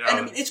rails. Yeah. And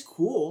I mean, it's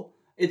cool.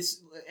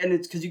 It's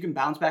because you can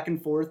bounce back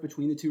and forth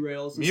between the two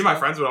rails. Me and my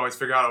friends would always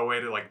figure out a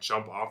way to like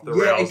jump off the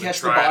Yeah, rails and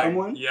catch the try. bottom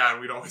one? Yeah,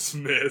 and we'd always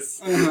miss.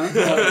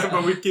 Uh-huh.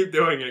 But we'd keep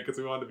doing it because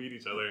we wanted to beat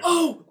each other.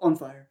 Oh, on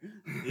fire.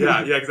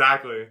 Yeah,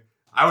 exactly.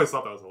 I always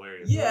thought that was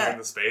hilarious. Yeah. In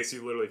the space,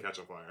 you literally catch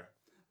on fire.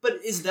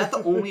 But is that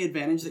the only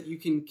advantage that you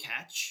can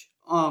catch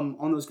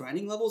on those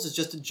grinding levels? Is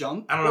just to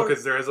jump? I don't know,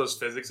 because there is those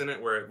physics in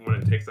it where when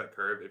it takes that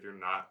curve, if you're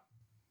not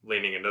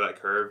leaning into that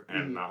curve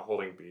and not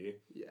holding B,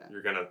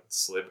 you're going to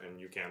slip and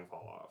you can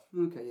fall off.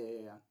 Okay,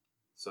 yeah.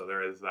 So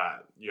there is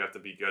that. You have to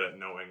be good at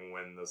knowing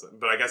when those...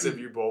 But I guess if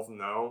you both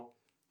know,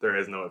 there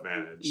is no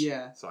advantage.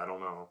 Yeah. So I don't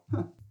know.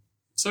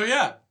 So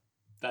yeah,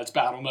 that's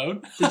battle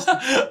mode. There's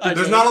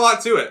not a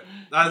lot to it.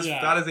 That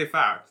is a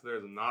fact.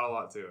 There's not a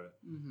lot to it.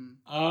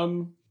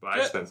 But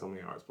I spent so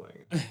many hours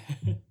playing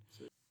it.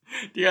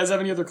 Do you guys have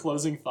any other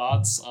closing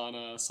thoughts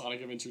on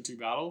Sonic Adventure 2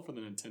 Battle for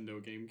the Nintendo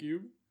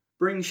GameCube?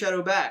 Bring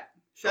Shadow back.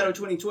 Shadow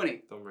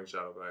 2020. Don't bring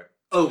Shadow back.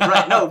 Oh,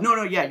 right.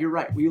 No, yeah, you're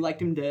right. We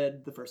liked him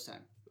dead the first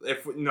time.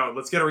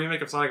 Let's get a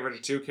remake of Sonic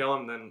Adventure 2, kill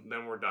him,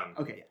 then we're done.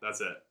 Okay, yeah.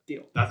 That's it.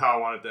 Deal. That's how I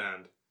want it to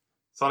end.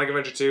 Sonic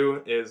Adventure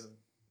 2 is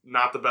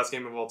not the best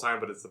game of all time,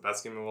 but it's the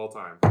best game of all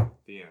time.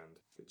 The end.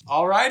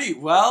 Alrighty,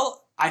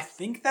 well, I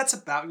think that's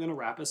about going to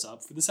wrap us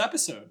up for this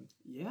episode.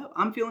 Yeah,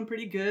 I'm feeling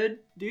pretty good.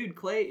 Dude,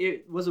 Clay,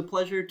 it was a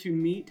pleasure to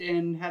meet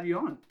and have you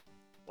on.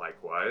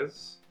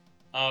 Likewise.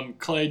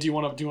 Clay, do you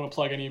want to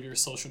plug any of your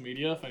social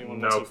media if anyone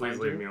wants to please find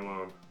leave you? me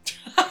alone.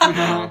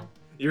 No.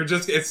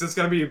 It's just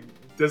gonna be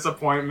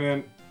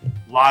disappointment,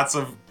 lots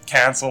of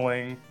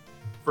canceling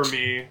for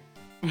me.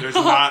 There's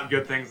not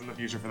good things in the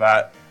future for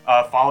that.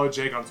 Follow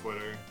Jake on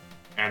Twitter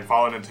and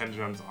follow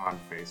Nintendoms on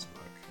Facebook.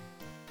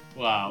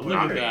 Wow, look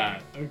at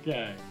that.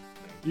 Okay.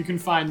 You can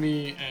find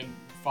me and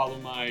follow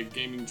my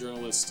gaming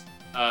journalist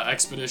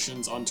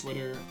expeditions on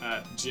Twitter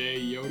at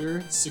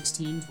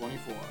jyoder1624.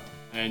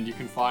 And you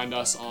can find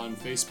us on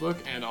Facebook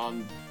and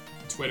on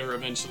Twitter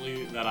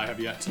eventually, that I have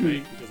yet to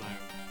make because I am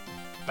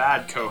a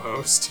bad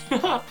co-host.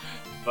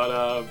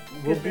 But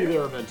we'll be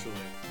there eventually.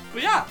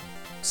 But yeah,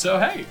 so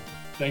hey,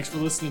 thanks for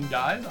listening,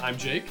 guys. I'm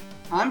Jake.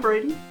 I'm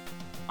Braden.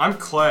 I'm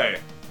Clay.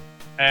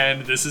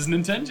 And this is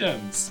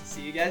Nintendoms.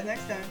 See you guys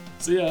next time.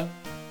 See ya.